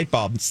first light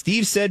bulb?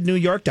 Steve said New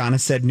York. Donna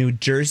said New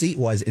Jersey.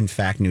 Was in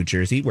fact New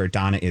Jersey, where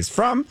Donna is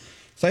from.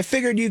 So I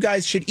figured you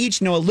guys should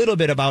each know a little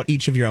bit about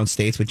each of your own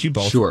states, which you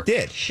both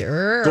did.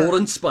 Sure.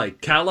 Golden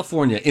Spike,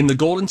 California. In the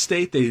Golden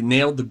State, they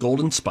nailed the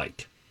Golden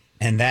Spike.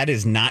 And that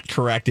is not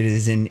correct. It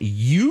is in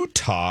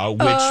Utah,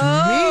 which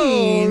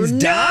means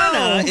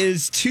Donna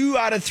is 2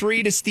 out of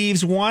 3 to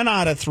Steve's 1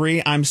 out of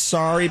 3. I'm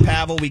sorry,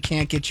 Pavel, we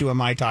can't get you a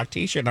My Talk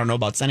t-shirt. I don't know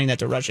about sending that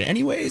to Russia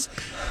anyways.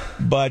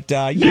 But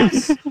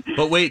yes.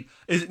 But wait,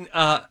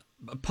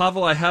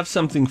 Pavel, I have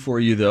something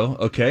for you, though,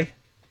 okay?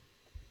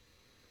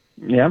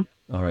 Yeah.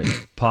 All right.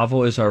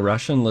 Pavel is our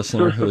Russian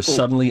listener who is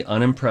suddenly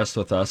unimpressed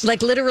with us.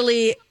 Like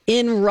literally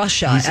in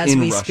Russia as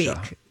we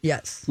speak.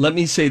 Yes. Let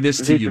me say this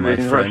to you, my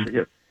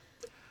friend.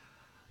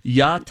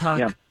 Я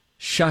так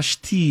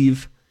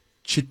счастлив,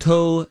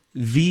 что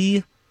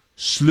вы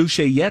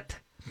слушаете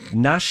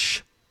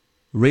наш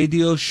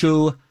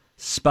радиошоу.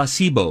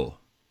 Спасибо.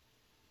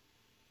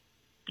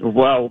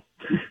 Wow.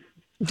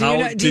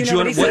 What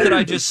did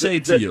I just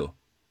say to you?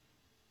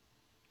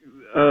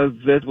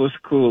 That was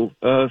cool.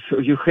 So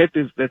you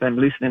happy that I'm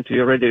listening to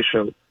your radio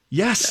show?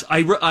 Yes,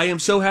 I am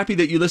so happy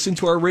that you listen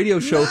to our radio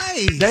show.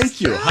 Nice.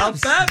 Thank you. How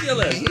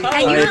fabulous. And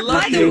by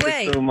the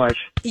way, so much.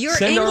 Your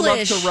Send English, our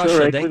love to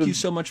Russia. Thank you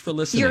so much for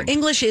listening. Your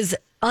English is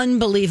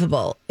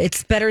unbelievable.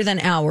 It's better than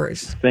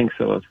ours. Thanks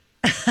a lot.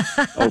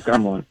 Oh,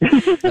 come on.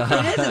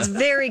 It is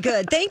very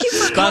good. Thank you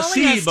for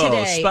calling us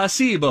today.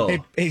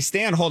 Spasibo. Hey,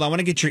 Stan, hold on. I want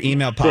to get your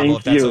email, Pablo,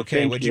 if that's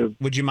okay.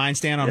 Would you mind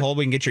staying on hold?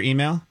 We can get your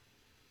email?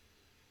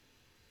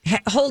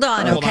 Hold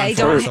on, okay?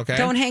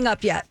 Don't hang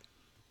up yet.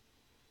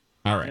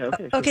 All right.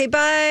 Okay,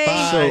 bye.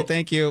 Bye. So,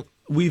 thank you.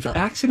 We've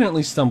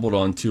accidentally stumbled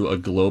onto a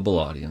global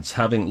audience,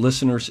 having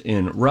listeners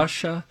in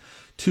Russia,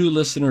 2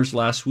 listeners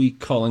last week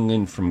calling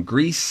in from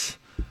Greece,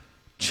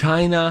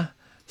 China,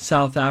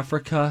 South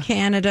Africa,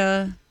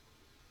 Canada.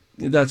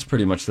 That's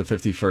pretty much the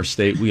 51st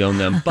state. We own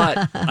them.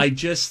 But I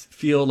just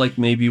feel like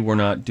maybe we're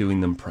not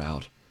doing them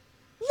proud.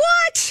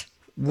 What?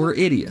 We're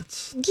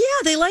idiots.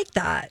 Yeah, they like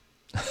that.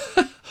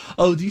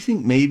 Oh, do you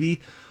think maybe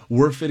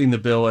we're fitting the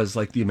bill as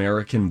like the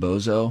American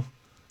bozo?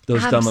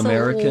 Those dumb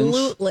Americans?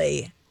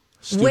 Absolutely.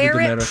 Wear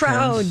it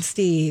proud,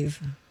 Steve.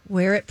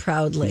 Wear it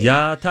proudly.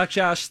 Я так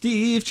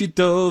счастлив,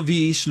 что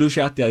вы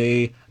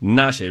слушаете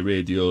наше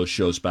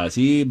радиошоу.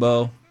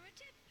 Спасибо.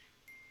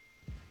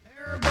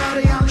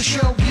 Everybody on the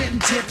show getting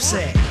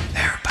tipsy.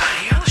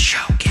 Everybody on the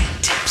show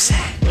getting tipsy.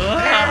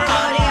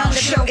 Everybody on the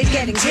show is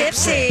getting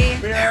tipsy.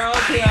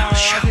 Everybody on the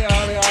show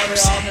getting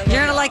tipsy.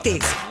 You're going to like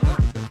these.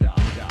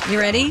 You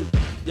ready?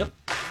 Yep.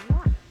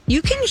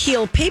 You can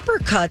heal paper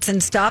cuts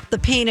and stop the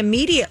pain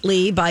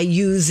immediately by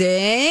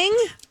using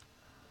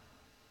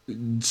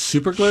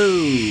super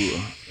glue.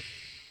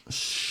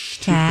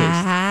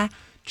 Chapstick.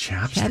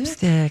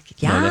 Chapstick.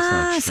 Yes. No, that's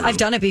not true. I've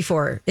done it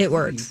before. It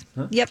works.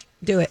 Huh? Yep.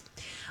 Do it.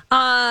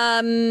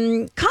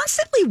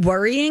 Constantly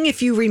worrying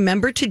if you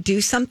remember to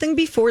do something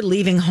before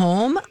leaving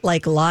home,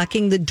 like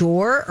locking the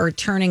door or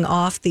turning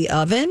off the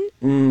oven.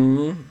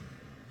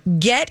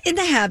 Get in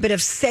the habit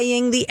of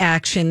saying the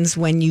actions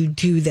when you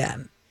do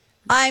them.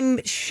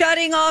 I'm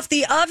shutting off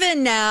the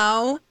oven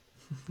now,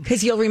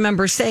 because you'll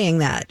remember saying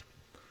that.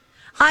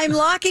 I'm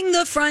locking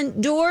the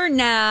front door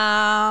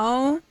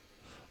now.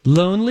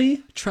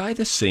 Lonely? Try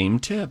the same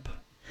tip.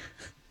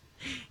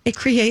 It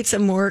creates a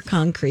more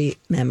concrete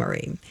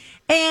memory.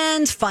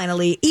 And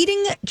finally,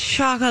 eating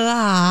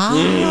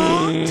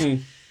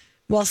chocolate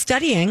while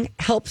studying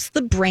helps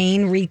the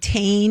brain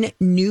retain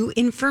new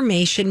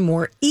information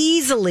more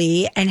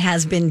easily and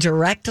has been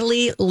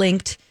directly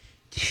linked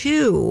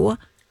to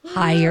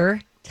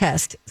higher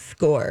test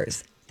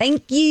scores.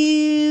 Thank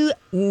you.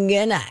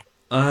 Good night.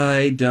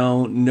 I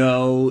don't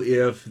know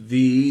if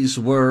these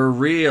were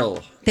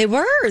real. They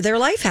were. They're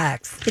life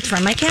hacks. It's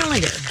from my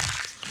calendar.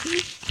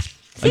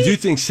 I do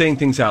think saying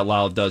things out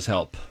loud does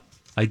help.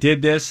 I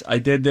did this.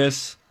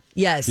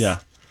 Yes. Yeah.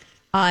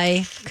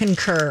 I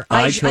concur.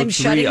 I took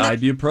 3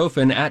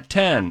 ibuprofen at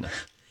 10.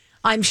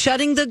 I'm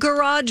shutting the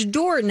garage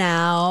door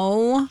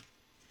now.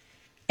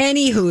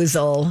 Any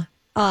hoozle.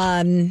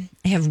 I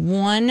have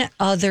one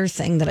other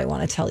thing that I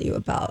want to tell you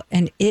about,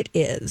 and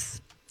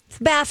it's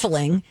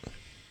baffling.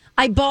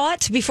 I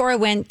bought, before I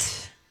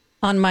went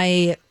on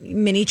my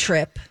mini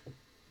trip,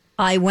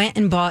 I went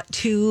and bought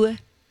 2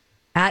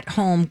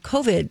 at-home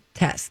COVID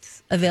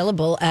tests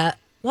available at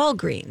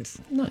Walgreens.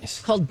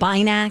 Nice. Called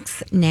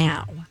Binax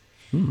Now.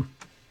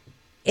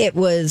 It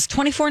was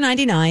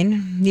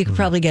 $24.99. You could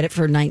probably get it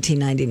for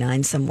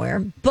 $19.99 somewhere,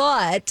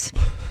 but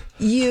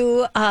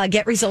you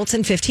get results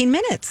in 15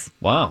 minutes.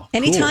 Wow.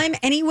 Anytime,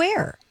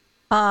 anywhere.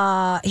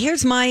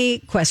 Here's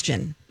my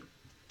question.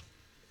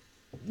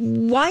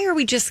 Why are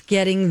we just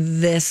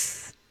getting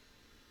this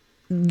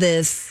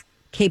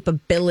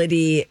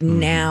capability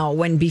now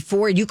when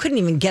before you couldn't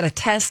even get a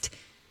test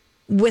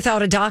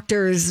without a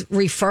doctor's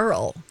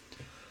referral?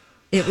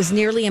 It was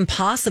nearly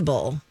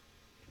impossible.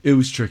 It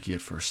was tricky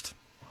at first.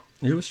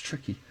 It was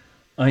tricky.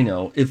 I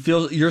know.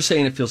 You're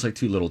saying it feels like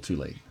too little, too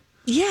late.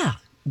 Yeah.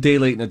 Day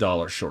late and a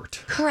dollar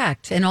short.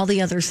 Correct. And all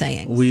the other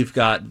sayings. We've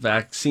got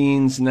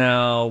vaccines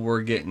now.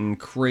 We're getting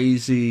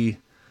crazy.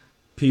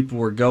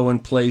 People are going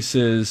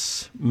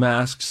places.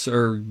 Masks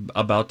are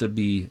about to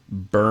be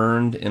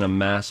burned in a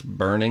mass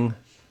burning.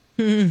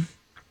 You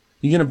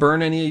going to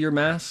burn any of your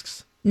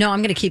masks? No,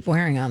 I'm going to keep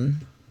wearing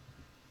them.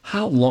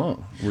 How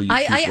long will you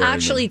I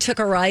actually took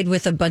a ride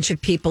with a bunch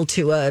of people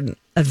to a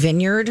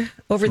vineyard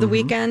over the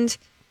weekend,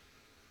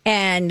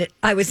 and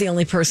I was the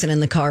only person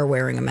in the car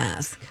wearing a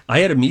mask. I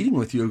had a meeting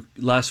with you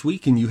last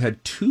week, and you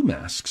had 2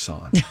 masks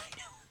on. I know.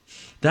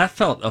 That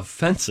felt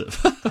offensive.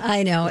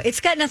 I know.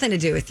 It's got nothing to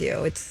do with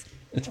you. It's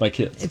my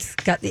kids. It's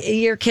got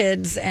your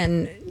kids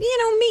and,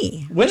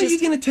 me. When are you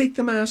going to take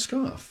the mask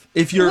off?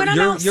 If you're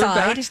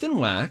vaxxed and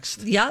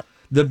waxed. Yep.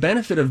 The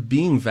benefit of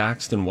being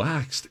vaxxed and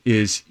waxed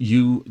is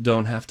you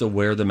don't have to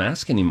wear the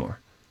mask anymore.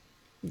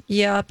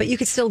 Yeah, but you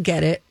could still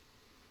get it.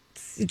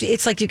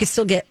 It's like you could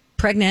still get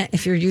pregnant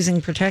if you're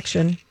using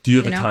protection. Do you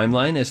have a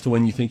timeline as to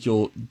when you think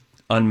you'll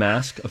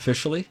unmask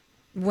officially?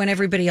 When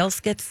everybody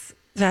else gets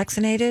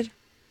vaccinated?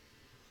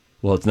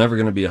 Well, it's never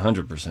going to be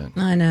 100%.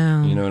 I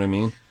know. You know what I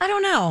mean? I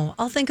don't know.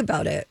 I'll think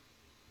about it.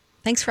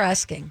 Thanks for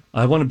asking.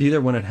 I want to be there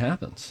when it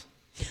happens.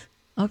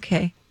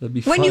 Okay. That'd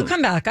be fun. When you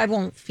come back, I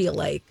won't feel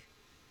like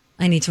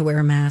I need to wear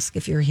a mask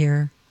if you're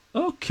here.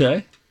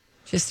 Okay.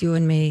 Just you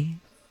and me.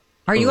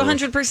 Are you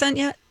 100%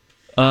 yet?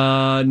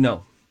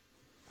 No.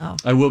 Oh.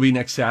 I will be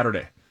next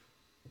Saturday.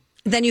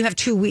 Then you have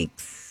 2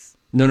 weeks.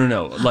 No.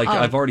 Like,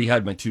 I've already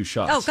had my 2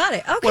 shots. Oh, got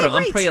it. Okay, I'm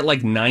great. probably at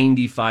like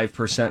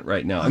 95%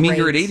 right now. I mean,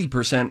 you're at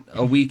 80%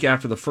 a week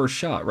after the first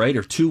shot, right?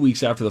 Or 2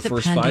 weeks after the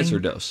first Pfizer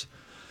dose.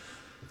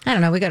 I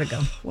don't know. We got to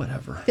go.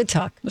 Whatever. Good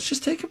talk. Let's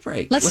just take a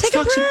break. Let's take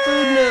talk a break. some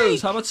food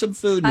news. How about some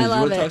food news? I love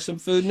you want it. to talk some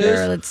food news?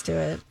 Sure, let's do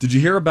it. Did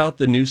you hear about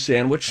the new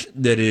sandwich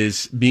that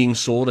is being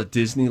sold at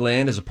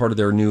Disneyland as a part of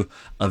their new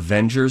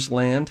Avengers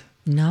Land?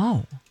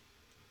 No.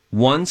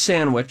 1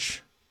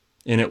 sandwich,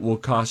 and it will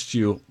cost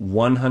you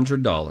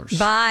 $100.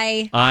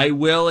 Bye. I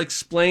will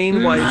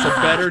explain why it's a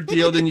better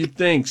deal than you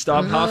think.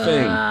 Stop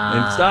huffing.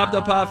 And stop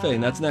the puffing.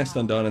 That's next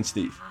on Donna and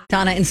Steve.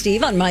 Donna and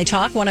Steve on My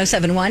Talk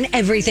 107.1,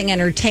 Everything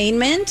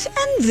Entertainment.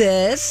 And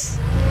this.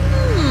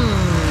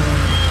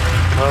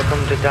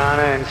 Welcome to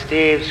Donna and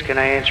Steve's. Can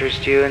I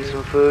interest you in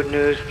some food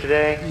news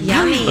today?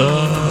 Yummy.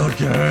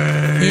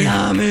 Okay.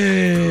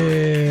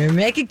 Yummy.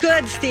 Make it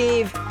good,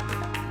 Steve.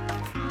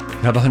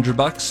 Have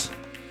 $100?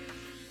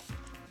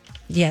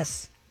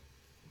 Yes.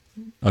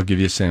 I'll give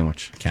you a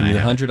sandwich. Give me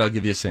 $100, I'll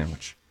give you a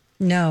sandwich.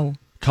 No.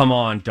 Come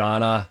on,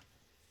 Donna.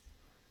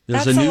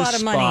 There's That's a new lot of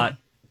spot money.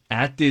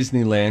 at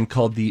Disneyland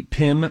called the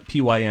PIM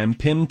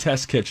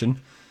Test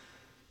Kitchen.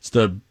 It's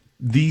the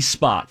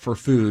spot for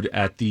food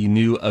at the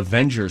new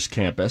Avengers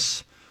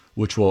campus,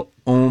 which will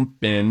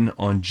open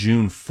on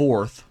June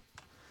 4th.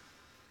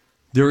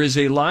 There is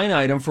a line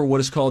item for what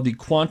is called the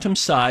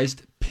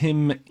quantum-sized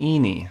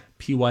Pimini,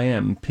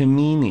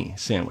 Pimini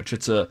sandwich.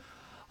 It's a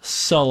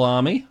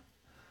salami,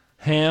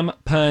 ham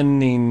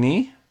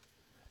panini,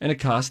 and it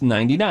costs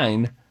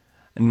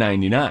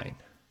 $99.99.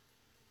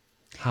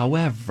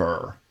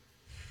 However,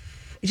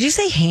 Did you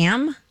say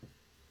ham?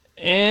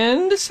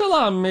 And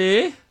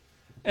salami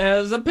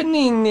as a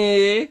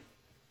panini.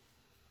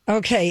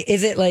 Okay,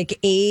 is it like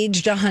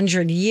aged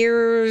 100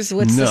 years?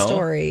 What's the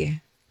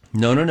story?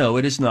 No,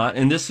 it is not.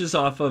 And this is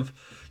off of,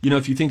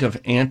 if you think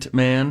of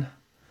Ant-Man,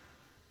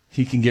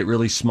 he can get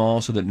really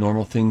small so that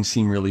normal things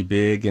seem really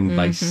big and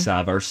vice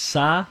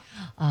versa.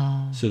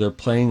 Oh. So they're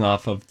playing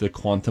off of the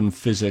quantum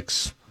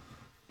physics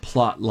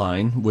plot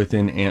line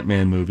within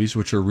Ant-Man movies,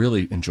 which are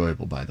really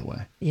enjoyable, by the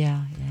way.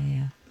 Yeah.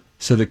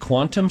 So the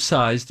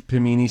quantum-sized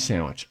panini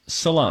sandwich,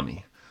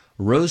 salami,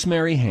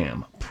 rosemary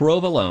ham,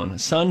 provolone,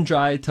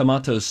 sun-dried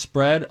tomatoes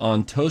spread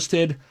on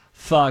toasted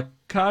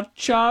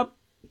focaccia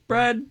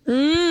bread,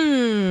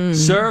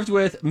 served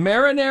with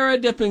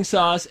marinara dipping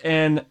sauce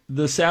and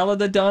the salad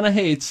that Donna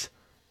hates,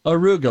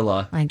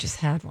 arugula. I just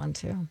had one,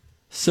 too.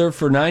 Served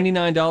for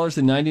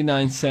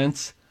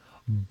 $99.99,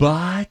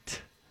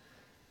 but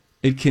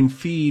it can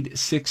feed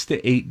 6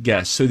 to 8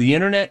 guests. So the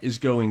internet is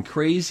going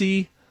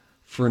crazy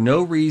for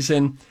no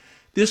reason.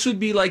 This would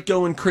be like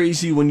going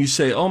crazy when you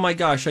say, oh my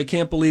gosh, I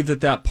can't believe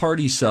that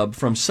party sub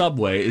from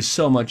Subway is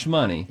so much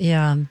money.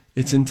 Yeah.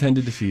 It's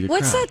intended to feed a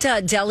What's crowd.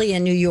 that deli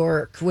in New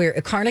York where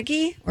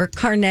Carnegie or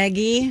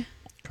Carnegie?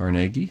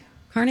 Carnegie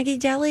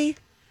Deli?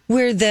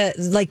 Where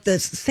the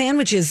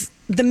sandwiches,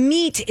 the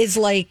meat is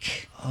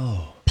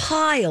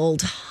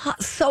piled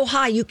so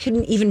high you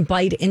couldn't even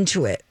bite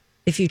into it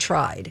if you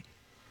tried.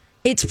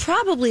 It's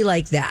probably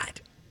like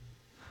that.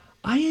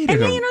 I ate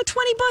and then,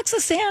 $20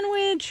 a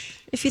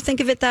sandwich, if you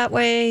think of it that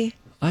way.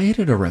 I ate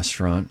at a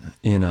restaurant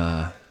in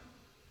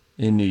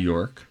New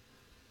York,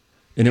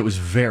 and it was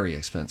very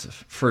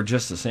expensive for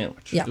just a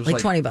sandwich. Yeah, it was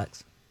like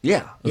 $20.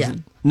 Yeah. Yeah.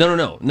 No.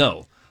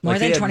 More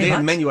than $20? They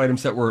had menu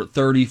items that were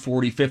 $30,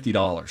 $40,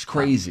 $50.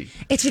 Crazy.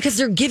 It's because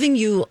they're giving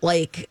you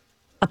like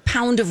a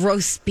pound of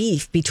roast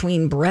beef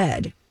between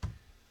bread.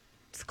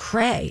 It's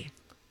cray.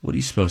 What are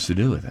you supposed to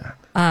do with that?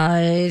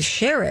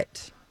 Share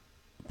it.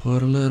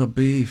 Put a little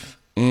beef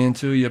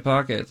into your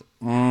pocket.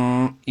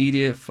 Eat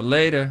it for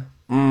later.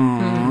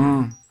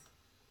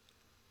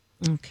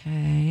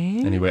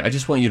 Okay. Anyway, I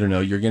just want you to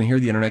know you're going to hear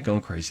the internet going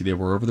crazy. They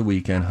were over the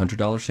weekend,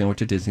 $100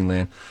 sandwich at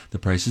Disneyland. The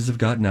prices have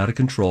gotten out of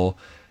control.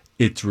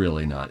 It's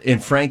really not.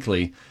 And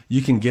frankly,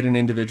 you can get an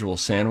individual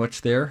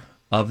sandwich there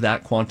of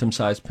that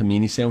quantum-sized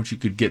panini sandwich. You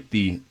could get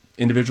the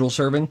individual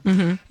serving,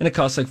 and it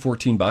costs like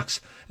 $14.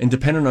 And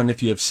depending on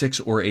if you have 6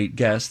 or 8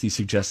 guests, the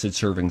suggested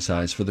serving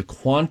size for the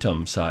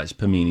quantum-sized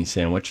panini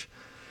sandwich,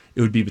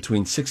 it would be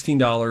between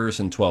 $16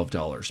 and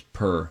 $12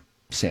 per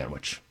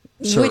sandwich.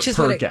 Which is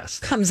per what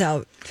guest. It comes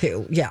out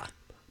to, yeah.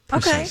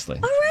 Precisely.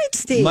 Okay. All right,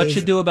 Steve. Much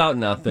ado about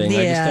nothing.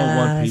 I just don't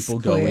want people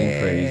going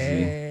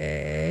crazy.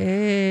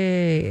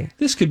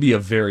 This could be a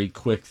very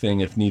quick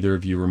thing if neither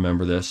of you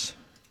remember this.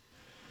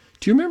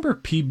 Do you remember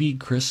PB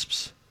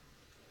Crisps?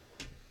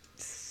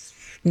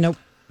 Nope.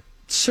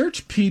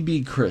 Search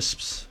PB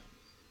Crisps.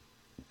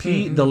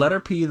 The letter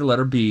P, the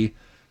letter B,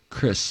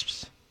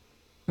 Crisps.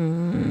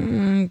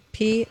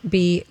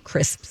 PB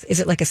Crisps. Is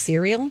it like a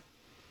cereal?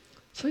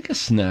 It's like a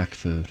snack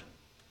food.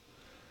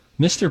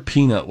 Mr.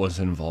 Peanut was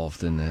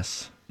involved in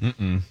this.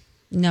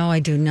 No, I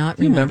do not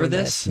You remember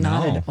this?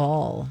 Not No. at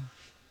all.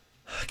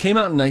 Came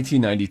out in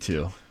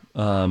 1992.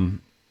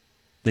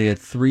 They had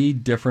 3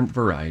 different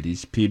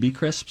varieties: PB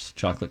Crisps,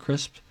 Chocolate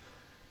Crisp,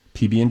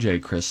 PB&J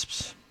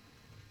Crisps.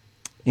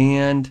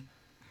 And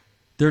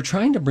they're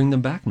trying to bring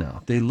them back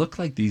now. They look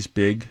like these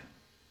big,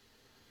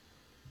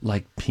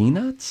 like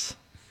peanuts,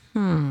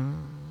 I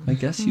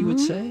guess you would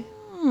say.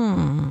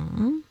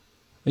 Are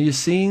you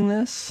seeing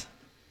this?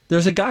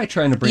 There's a guy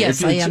trying to bring...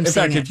 Yes, I am in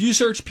fact, seeing if you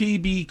search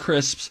PB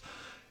Crisps,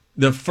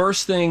 the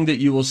first thing that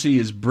you will see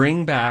is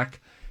bring back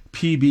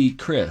PB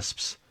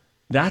Crisps.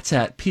 That's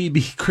at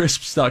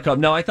pbcrisps.com.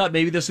 Now, I thought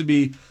maybe this would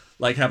be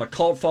like have a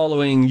cult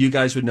following you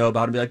guys would know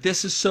about and be like,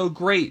 this is so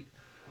great,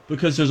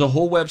 because there's a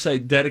whole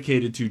website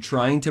dedicated to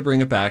trying to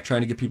bring it back,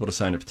 trying to get people to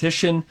sign a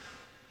petition.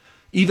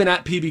 Even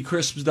at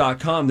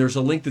pbcrisps.com, there's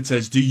a link that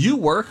says, do you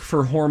work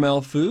for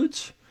Hormel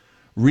Foods?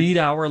 Read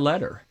our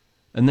letter.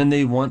 And then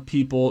they want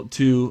people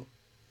to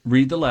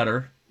read the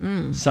letter,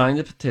 sign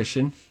the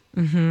petition.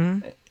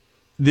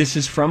 This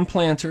is from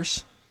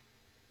planters,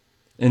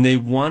 and they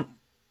want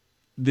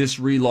this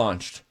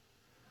relaunched.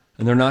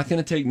 And they're not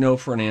going to take no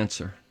for an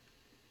answer.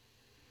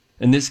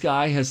 And this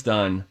guy has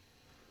done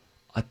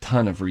a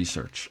ton of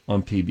research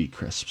on PB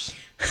Crisps.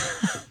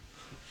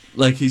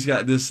 Like, he's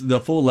got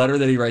the full letter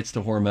that he writes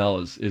to Hormel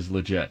is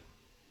legit.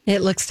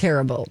 It looks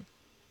terrible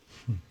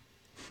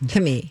to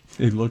me.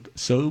 They look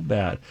so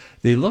bad.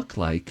 They look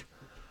like,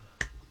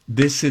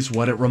 this is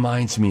what it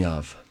reminds me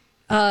of.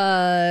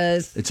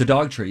 It's a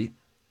dog treat.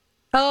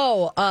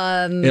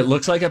 It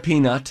looks like a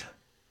peanut.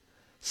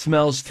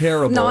 Smells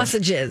terrible.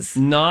 Sausages.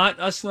 Not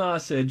a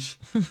sausage.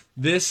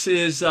 This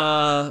is,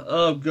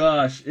 oh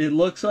gosh, it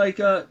looks like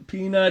a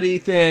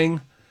peanutty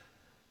thing.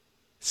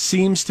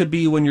 Seems to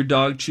be, when your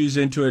dog chews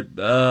into it,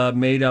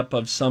 made up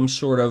of some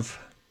sort of,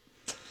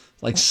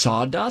 like,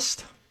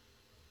 sawdust?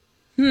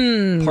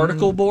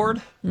 Particle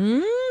board?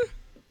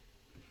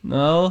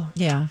 No?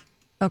 Yeah.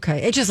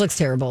 Okay. It just looks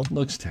terrible.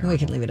 Looks terrible. We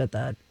can leave it at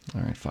that.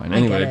 All right, fine.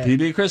 Anyway,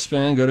 PB Crisp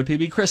fan, go to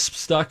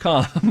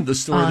pbcrisps.com, the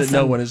store that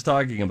no one is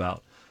talking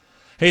about.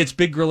 Hey, it's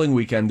big grilling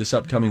weekend this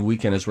upcoming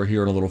weekend as we're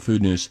here in a little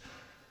food news.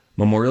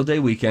 Memorial Day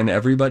weekend.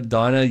 Everybody,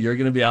 Donna, you're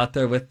going to be out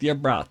there with your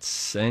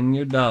brats and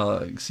your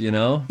dogs, you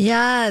know?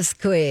 Yes,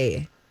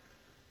 Kui.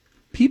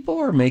 People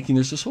are making,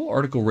 there's this whole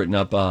article written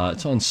up,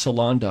 it's on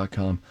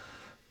salon.com,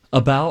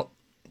 about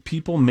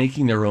people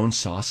making their own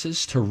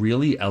sauces to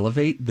really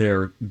elevate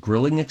their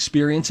grilling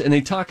experience. And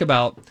they talk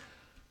about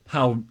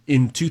how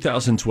in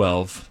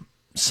 2012,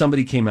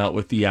 somebody came out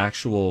with the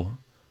actual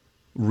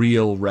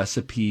real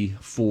recipe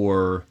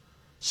for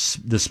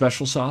the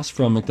special sauce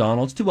from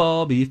McDonald's, 2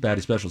 all beef,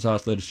 patty special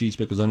sauce, lettuce, cheese,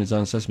 pickles, onions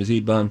on a sesame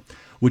seed bun,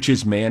 which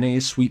is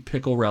mayonnaise, sweet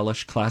pickle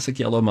relish, classic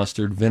yellow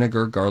mustard,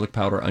 vinegar, garlic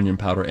powder, onion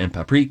powder, and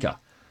paprika.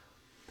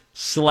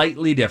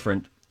 Slightly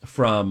different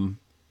from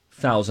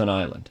Thousand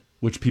Island,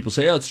 which people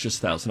say, oh, it's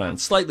just Thousand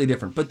Island. Slightly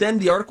different. But then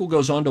the article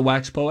goes on to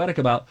wax poetic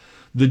about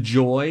the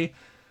joy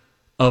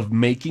of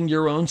making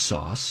your own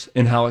sauce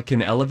and how it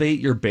can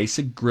elevate your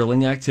basic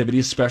grilling activity,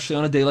 especially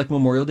on a day like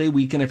Memorial Day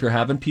weekend if you're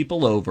having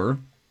people over.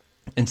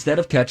 Instead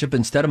of ketchup,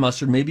 instead of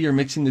mustard, maybe you're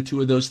mixing the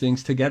two of those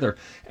things together,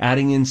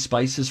 adding in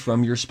spices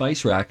from your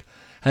spice rack.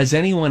 Has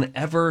anyone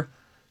ever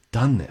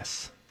done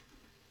this?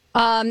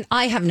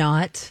 I have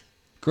not.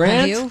 Grant?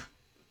 Have you?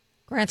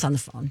 Grant's on the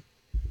phone.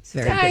 He's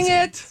very busy.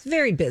 Dang it. He's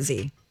very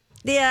busy.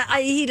 Yeah,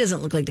 he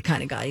doesn't look like the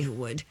kind of guy who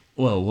would.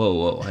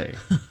 Whoa. Hey,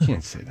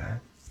 can't say that.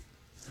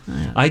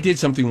 I did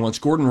something once.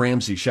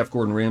 Chef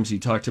Gordon Ramsay,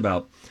 talked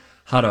about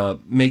how to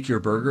make your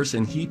burgers,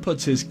 and he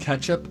puts his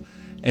ketchup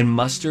and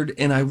mustard,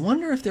 and I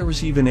wonder if there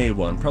was even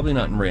A1, probably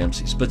not in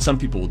Ramsay's, but some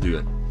people will do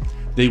it.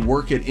 They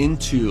work it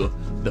into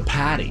the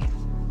patty,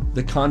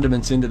 the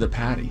condiments into the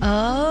patty.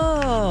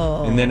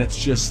 Oh. And then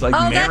it's just like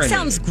marinated. That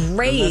sounds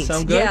great. Doesn't that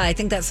sound good? Yeah, I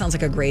think that sounds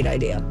like a great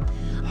idea.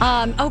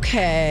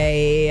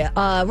 Okay.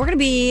 We're going to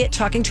be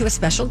talking to a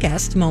special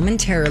guest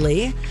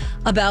momentarily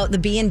about the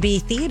B&B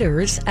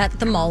theaters at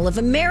the Mall of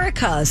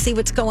America. See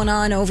what's going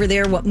on over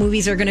there, what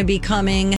movies are going to be coming.